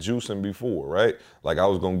tried juicing before, right? Like I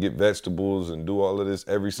was gonna get vegetables and do all of this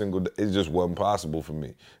every single day. It just wasn't possible for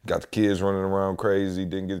me. Got the kids running around crazy,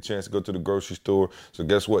 didn't get a chance to go to the grocery store. So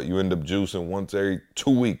guess what? You end up juicing once every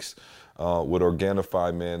 2 weeks. With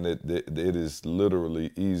Organifi, man, it is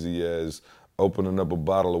literally easy as opening up a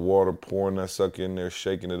bottle of water, pouring that sucker in there,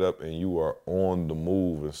 shaking it up, and you are on the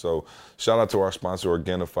move. And so shout out to our sponsor,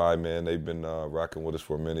 Organifi, man. They've been rocking with us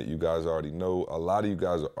for a minute. You guys already know. A lot of you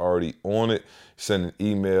guys are already on it, sending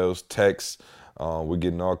emails, texts. We're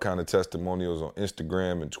getting all kind of testimonials on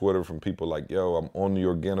Instagram and Twitter from people like, yo, I'm on the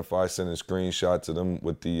Organifi, sending screenshots of them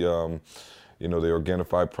with the the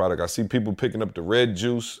Organifi product. I see people picking up the red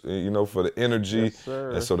juice, for the energy. Yes,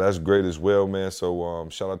 sir. And so that's great as well, man. So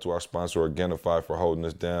shout out to our sponsor, Organifi, for holding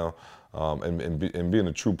us down and being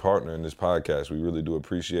a true partner in this podcast. We really do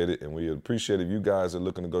appreciate it. And we appreciate if you guys are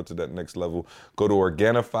looking to go to that next level. Go to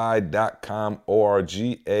Organifi.com,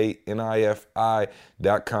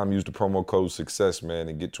 ORGANIFI.com. Use the promo code SUCCESS, man,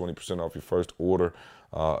 and get 20% off your first order.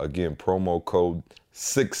 Again, promo code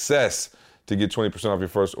SUCCESS. To get 20% off your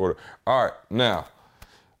first order. All right, now,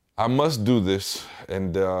 I must do this,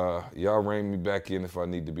 and y'all rein me back in if I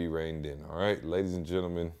need to be reined in, all right? Ladies and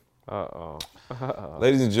gentlemen.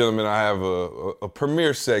 Ladies and gentlemen, I have a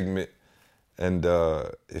premiere segment, and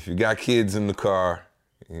if you got kids in the car,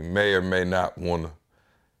 you may or may not want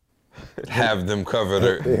to have them cover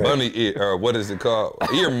their bunny ear, or what is it called?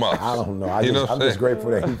 Earmuffs. I don't know. I'm just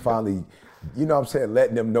grateful that he finally... You know what I'm saying?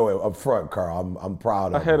 Letting them know it up front, Carl. I'm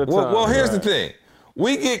proud of him. Ahead of time. Well, here's the thing.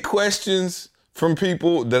 We get questions from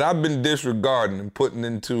people that I've been disregarding and putting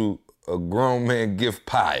into a grown man gift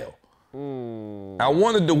pile. I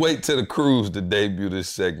wanted to wait till the cruise to debut this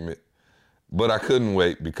segment, but I couldn't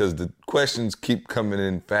wait because the questions keep coming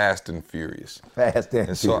in fast and furious. Fast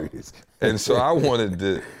and furious. And so I wanted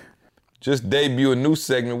to just debut a new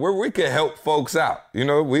segment where we can help folks out. You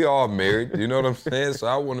know, we all married, you know what I'm saying? So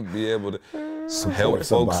I want to be able to help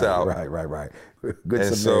folks out. Right. Good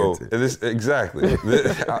and Samaritan. So, exactly.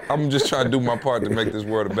 I'm just trying to do my part to make this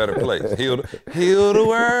world a better place. Heal the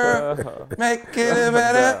world, make it a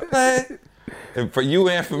better place. And for you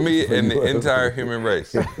and for me and the entire human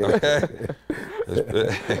race, okay?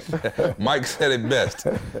 Mike said it best,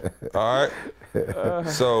 all right?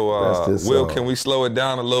 So, Will, can we slow it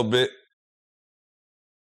down a little bit?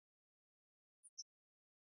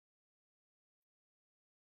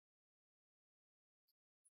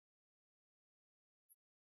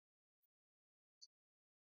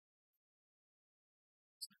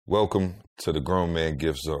 Welcome to the Grown Man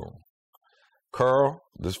Gift Zone. Carl,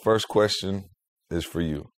 this first question is for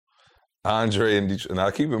you. Andre and Detroit. Now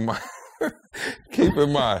keep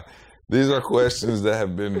in mind, these are questions that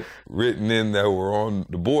have been written in that were on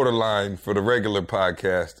the borderline for the regular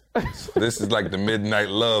podcast. So this is like the midnight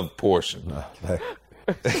love portion.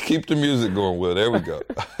 Keep the music going, Will. There we go.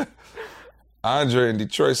 Andre in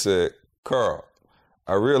Detroit said, Carl,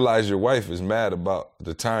 I realize your wife is mad about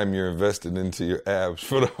the time you're invested into your abs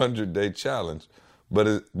for the 100-day challenge, but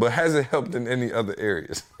has it helped in any other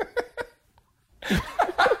areas?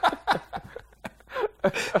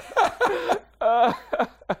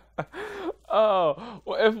 Well,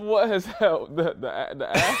 if what has helped the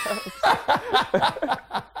abs?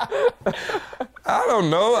 I don't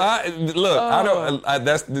know.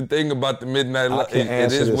 That's the thing about the midnight love. I can't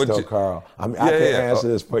answer this though, Carl. I can't answer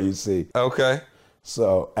this for you, see. Okay.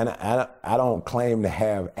 So, and I don't claim to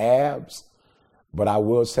have abs, but I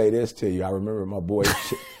will say this to you. I remember my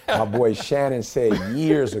boy Shannon said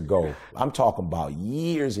years ago, I'm talking about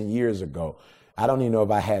years and years ago, I don't even know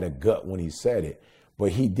if I had a gut when he said it,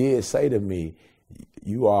 but he did say to me,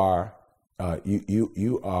 you are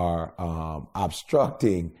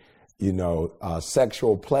obstructing,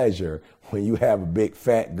 sexual pleasure when you have a big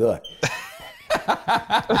fat gut.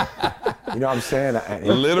 You know what I'm saying?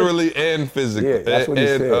 Literally and physically. Yeah, that's what he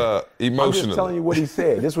said. Emotionally. I'm just telling you what he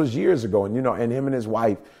said. This was years ago, and and him and his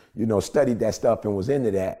wife, studied that stuff and was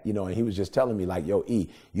into that, and he was just telling me like, yo, E,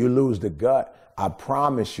 you lose the gut, I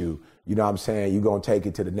promise you, you know what I'm saying, you're gonna take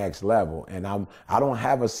it to the next level. And I don't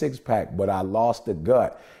have a six-pack, but I lost the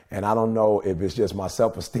gut. And I don't know if it's just my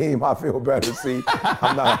self-esteem I feel better. See,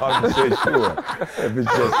 I'm not 100% sure. If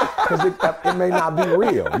it's just, because it may not be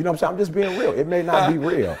real. You know what I'm saying? I'm just being real. It may not be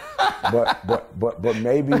real. But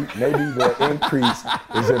maybe the increase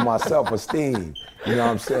is in my self-esteem. You know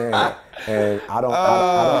what I'm saying? And I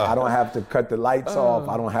don't have to cut the lights off.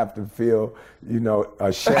 I don't have to feel,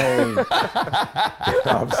 ashamed. You know what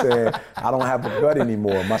I'm saying? I don't have a gut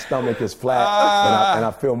anymore. My stomach is flat, and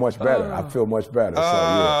I feel much better. I feel much better.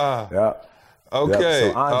 So yeah.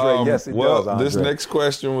 Okay. So Andre, yes, it does, Andre. This next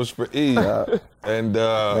question was for E. And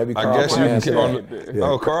maybe I Carl guess you can get on.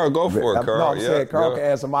 Oh, Carl, go for it, Carl. No, I'm saying Carl can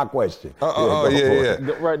answer my question. Yeah.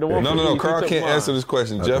 Right, the one No, Carl can't answer this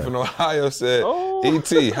question. Okay. Jeff in Ohio said,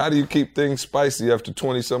 E.T., how do you keep things spicy after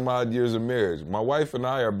 20-some-odd years of marriage? My wife and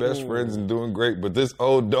I are best friends and doing great, but this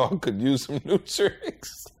old dog could use some new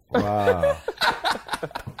tricks. Wow.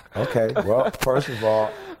 Okay, well, first of all.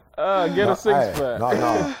 Get a six-pack.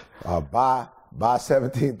 No. Buy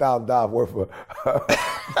 $17,000 worth of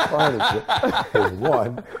furniture is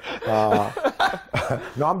one.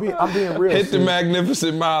 No, I'm being real. Hit the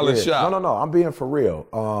Magnificent Mile and shop. No. I'm being for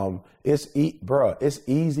real. It's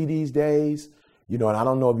easy these days. And I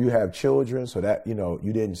don't know if you have children, so that you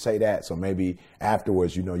didn't say that. So maybe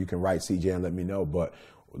afterwards, you can write CJ and let me know. But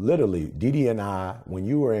literally, Didi and I, when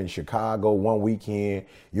you were in Chicago one weekend,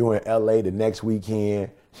 you were in LA the next weekend.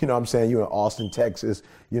 You know what I'm saying? You're in Austin, Texas,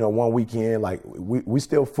 one weekend. Like, we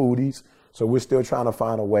still foodies, so we're still trying to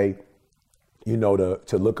find a way, to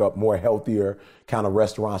look up more healthier kind of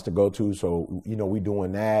restaurants to go to. So, we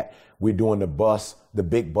doing that. We're doing the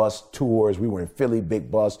big bus tours. We were in Philly, big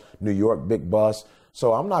bus, New York, big bus.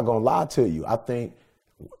 So I'm not gonna lie to you. I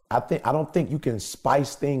don't think you can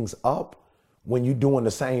spice things up when you're doing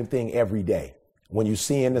the same thing every day. When you're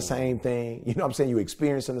seeing the same thing, you know what I'm saying? You're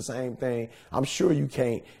experiencing the same thing. I'm sure you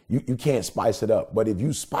can't spice it up. But if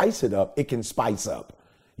you spice it up, it can spice up.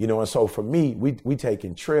 And so for me, we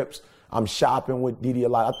taking trips. I'm shopping with Didi a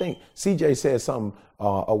lot. I think CJ said something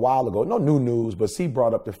a while ago. No new news, but C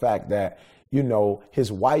brought up the fact that,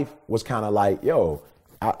 his wife was kind of like, yo,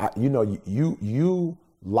 you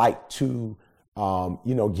like to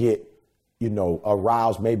get,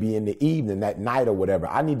 aroused maybe in the evening, that night or whatever.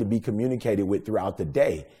 I need to be communicated with throughout the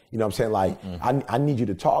day. You know what I'm saying? Like, I need you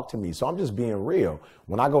to talk to me. So I'm just being real.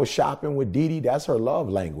 When I go shopping with Dee Dee, that's her love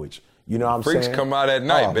language. You know what I'm saying? Freaks come out at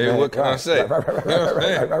night, baby. Man, what can I say?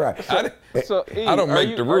 Right. So, E, I don't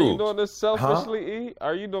make the rules. Are you doing this selfishly, E?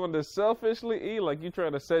 Are you doing this selfishly, E? Like you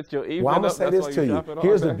trying to set your evening up? Well, I'm going to say this to you.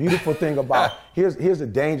 Here's the beautiful thing about, here's the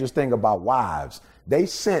dangerous thing about wives. They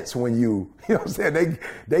sense when you know what I'm saying?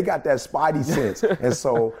 They got that spidey sense. And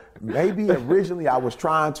so maybe originally I was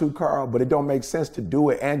trying to, Carl, but it don't make sense to do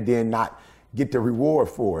it and then not get the reward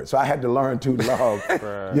for it. So I had to learn to love. Right. You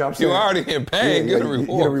know what I'm saying? You already in pain, get a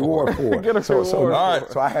reward for it.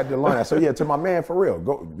 So I had to learn that. So yeah, to my man, for real,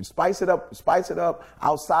 go spice it up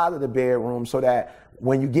outside of the bedroom so that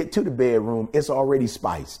when you get to the bedroom, it's already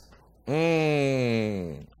spiced.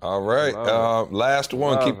 All right. Last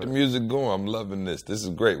one. Keep the music going. I'm loving this. This is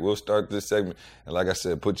great. We'll start this segment. And like I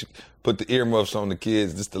said, put the earmuffs on the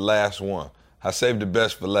kids. This is the last one. I saved the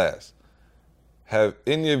best for last. Have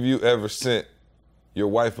any of you ever sent your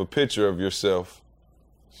wife a picture of yourself?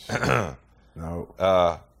 No.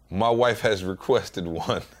 My wife has requested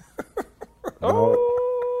one. No.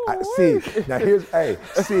 Now here's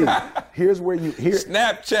where you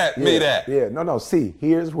Snapchat me that. Yeah, no. See,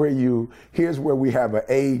 here's where we have an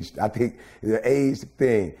age. I think the age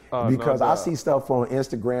thing because I see stuff on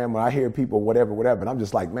Instagram when I hear people whatever, and I'm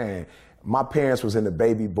just like, man, my parents was in the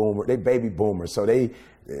baby boomers, so they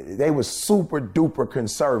was super duper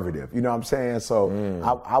conservative. You know what I'm saying? So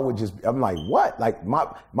I'm like, what? Like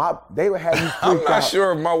they would have you freaked I'm not out.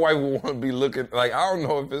 sure if my wife would want to be looking like. I don't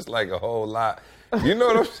know if it's like a whole lot. You know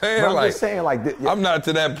what I'm saying? I'm just saying, I'm not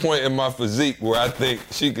to that point in my physique where I think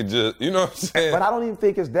she could just, you know what I'm saying? But I don't even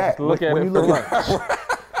think it's that. Look at it.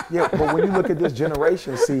 Yeah, but when you look at this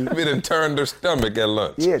generation, see, they done turned their stomach at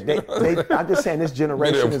lunch. Yeah, I'm just saying this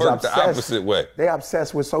generation is obsessed. The opposite way. They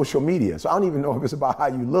obsessed with social media. So I don't even know if it's about how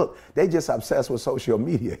you look. They just obsessed with social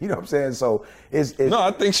media. You know what I'm saying? So it's no,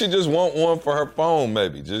 I think she just want one for her phone,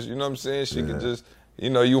 maybe. Just, you know what I'm saying? She could just,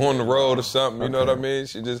 you on the road or something. You know what I mean?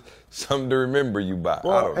 She just something to remember you by.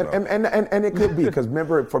 Well, I don't know. And it could be because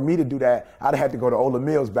remember, for me to do that, I'd have had to go to Ola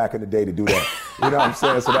Mills back in the day to do that. You know what I'm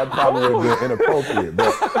saying? So that probably would have been inappropriate.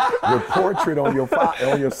 But with portrait on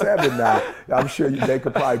your 7 now, I'm sure they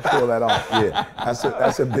could probably pull that off. Yeah,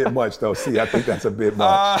 that's a bit much though. See, I think that's a bit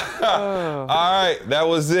much. All right, that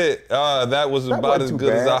was it. That was about as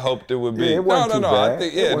good as I hoped it would be. Yeah, it wasn't too bad. I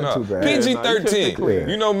think PG-13.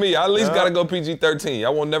 You know me. I at least gotta go PG-13.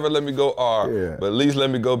 Y'all won't never let me go R, but at least let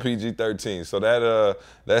me go PG-13. So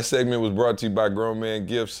that segment was brought to you by Grown Man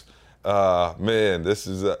Gifts. Man, this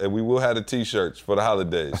is we will have the t-shirts for the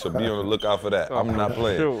holidays, so be on the lookout for that. I'm not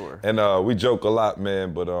playing. Sure. And we joke a lot,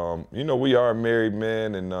 man, but we are married,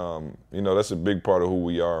 man, and that's a big part of who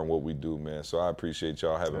we are and what we do, man. So I appreciate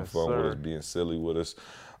y'all having fun with us, being silly with us.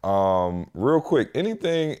 Real quick,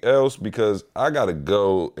 anything else, because I gotta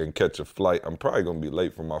go and catch a flight. I'm probably gonna be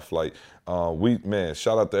late for my flight.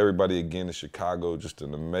 Shout out to everybody again in Chicago. Just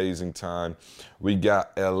an amazing time. We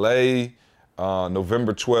got LA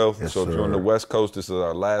November 12th. Yes, so if you're on the West Coast, this is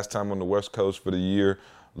our last time on the West Coast for the year.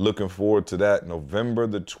 Looking forward to that. November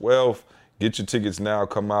the 12th. Get your tickets now.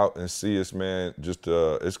 Come out and see us, man. Just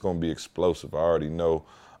it's gonna be explosive. I already know.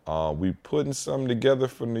 We putting something together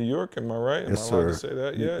for New York, am I right? Yes, am I allowed to say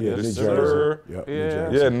that? Yeah, December.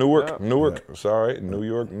 Newark. Yep. Sorry, New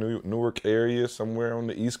York, Newark area, somewhere on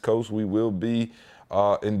the East Coast. We will be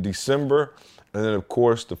in December, and then of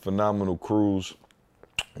course the phenomenal cruise,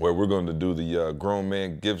 where we're going to do the Grown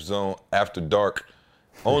Man Gift Zone After Dark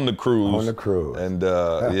on the cruise. On the cruise. And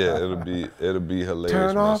it'll be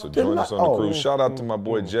hilarious, man. So join us on the cruise. Shout out to my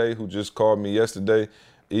boy Jay, who just called me yesterday.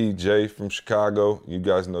 EJ from Chicago. You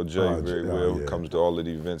guys know Jay very well. Yeah. Comes to all of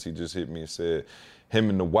the events. He just hit me and said him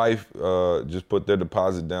and the wife just put their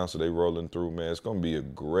deposit down, so they rolling through, man. It's going to be a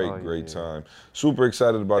great time. Super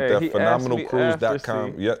excited about that.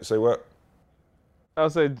 PhenomenalCruise.com. Yeah, say what? I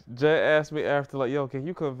would say Jay asked me after, like, yo, can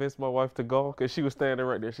you convince my wife to golf? Because she was standing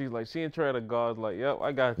right there. She's like, she ain't trying to golf. I was like, yep,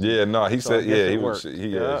 I got you. Yeah, no, he So said, I guess yeah, it she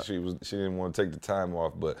worked. she didn't want to take the time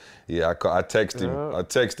off, but yeah, I texted him. I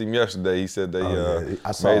texted him yesterday. He said they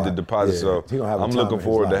I saw made the it. deposit. Yeah. So He gonna have a I'm time looking in his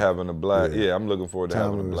forward to life. having a blast. Yeah. Yeah, I'm looking forward to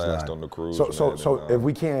Time having a in his blast life. on the cruise. So if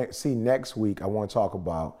we can't see next week, I want to talk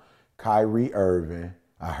about Kyrie Irving.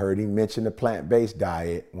 I heard him mention the plant-based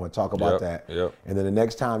diet. I want to talk about that. Yep. And then the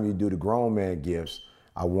next time you do the Grown Man Gifts,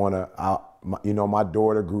 my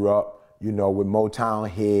daughter grew up, with Motown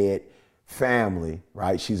head family,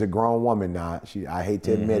 right? She's a grown woman now. I hate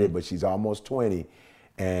to admit it, but she's almost 20,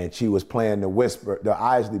 and she was playing the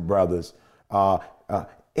Isley Brothers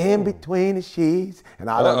In between the sheets. And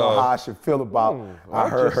I don't know how I should feel about, I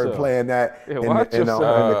heard her playing that in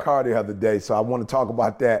the car the other day. So I want to talk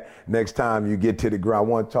about that next time you get to the ground. I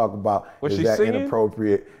want to talk about, was is she that singing?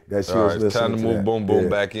 Inappropriate that she was listening to. It's time to move Boom Boom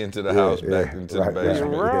back into the house, back into the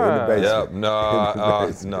basement. Right. Yep,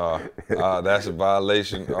 no, that's a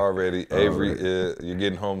violation already. Avery, you're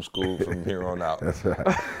getting homeschooled from here on out. That's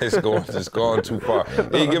right. It's gone too far.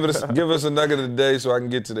 Hey, give us a nugget of the day so I can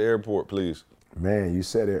get to the airport, please. Man, you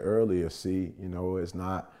said it earlier. See, it's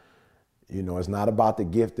not about the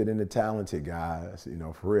gifted and the talented guys.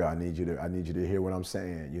 For real, I need you to hear what I'm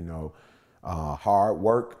saying. Hard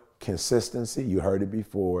work, consistency. You heard it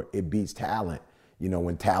before. It beats talent.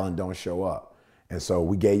 When talent don't show up. And so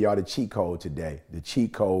we gave y'all the cheat code today. The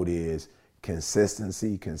cheat code is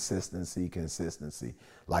consistency, consistency, consistency.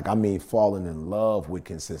 Falling in love with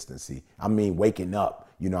consistency. Waking up,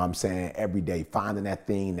 every day, finding that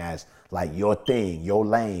thing that's like your thing, your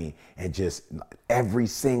lane, and just every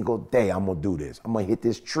single day I'm gonna do this. I'm gonna hit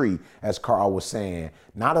this tree, as Carl was saying,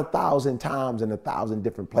 not 1,000 times in 1,000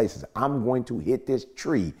 different places. I'm going to hit this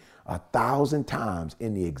tree 1,000 times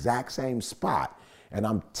in the exact same spot. And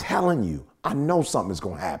I'm telling you, I know something's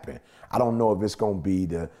gonna happen. I don't know if it's gonna be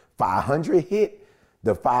the 500 hit,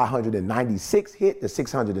 the 596 hit, the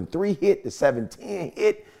 603 hit, the 710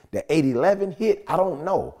 hit, the 811 hit. I don't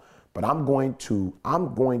know, but I'm going to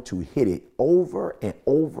hit it over and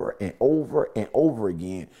over and over and over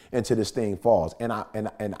again until this thing falls. And I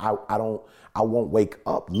won't wake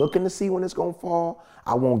up looking to see when it's gonna fall.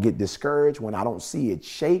 I won't get discouraged when I don't see it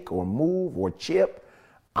shake or move or chip.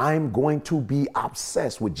 I'm going to be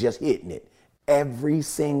obsessed with just hitting it every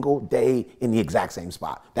single day in the exact same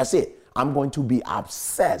spot. That's it. I'm going to be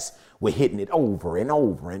obsessed with hitting it over and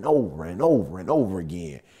over and over and over and over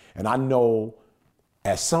again. And I know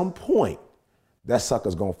at some point that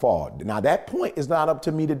sucker's gonna fall. Now that point is not up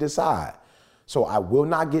to me to decide. So I will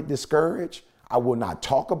not get discouraged. I will not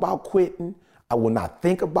talk about quitting. I will not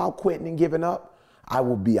think about quitting and giving up. I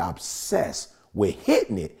will be obsessed with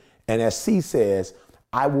hitting it. And as C says,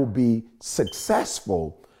 I will be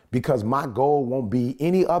successful because my goal won't be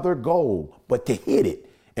any other goal but to hit it.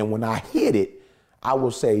 And when I hit it, I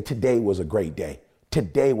will say today was a great day.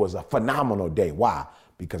 Today was a phenomenal day. Why?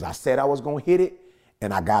 Because I said I was gonna hit it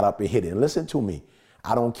and I got up and hit it. And listen to me,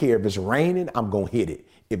 I don't care if it's raining, I'm gonna hit it.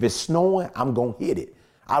 If it's snowing, I'm gonna hit it.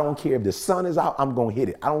 I don't care if the sun is out, I'm gonna hit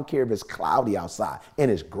it. I don't care if it's cloudy outside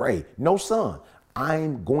and it's gray, no sun.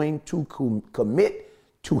 I'm going to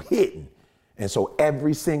commit to hitting. And so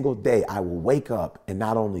every single day I will wake up and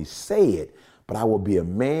not only say it, but I will be a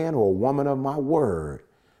man or a woman of my word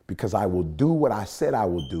because I will do what I said I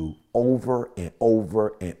will do over and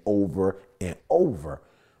over and over and over.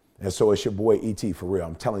 And so it's your boy E.T. for real.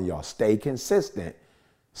 I'm telling y'all, stay consistent,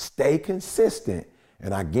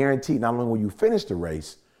 and I guarantee not only will you finish the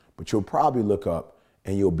race, but you'll probably look up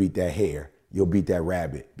and you'll beat that hare. You'll beat that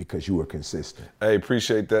rabbit because you were consistent. Hey,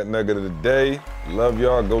 appreciate that nugget of the day. Love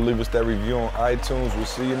y'all. Go leave us that review on iTunes. We'll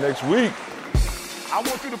see you next week. I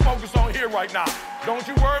want you to focus on here right now. Don't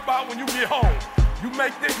you worry about when you get home. You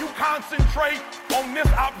concentrate on this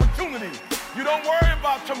opportunity. You don't worry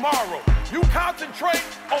about tomorrow. You concentrate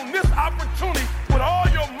on this opportunity with all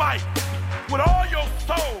your might, with all your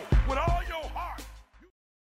soul, with all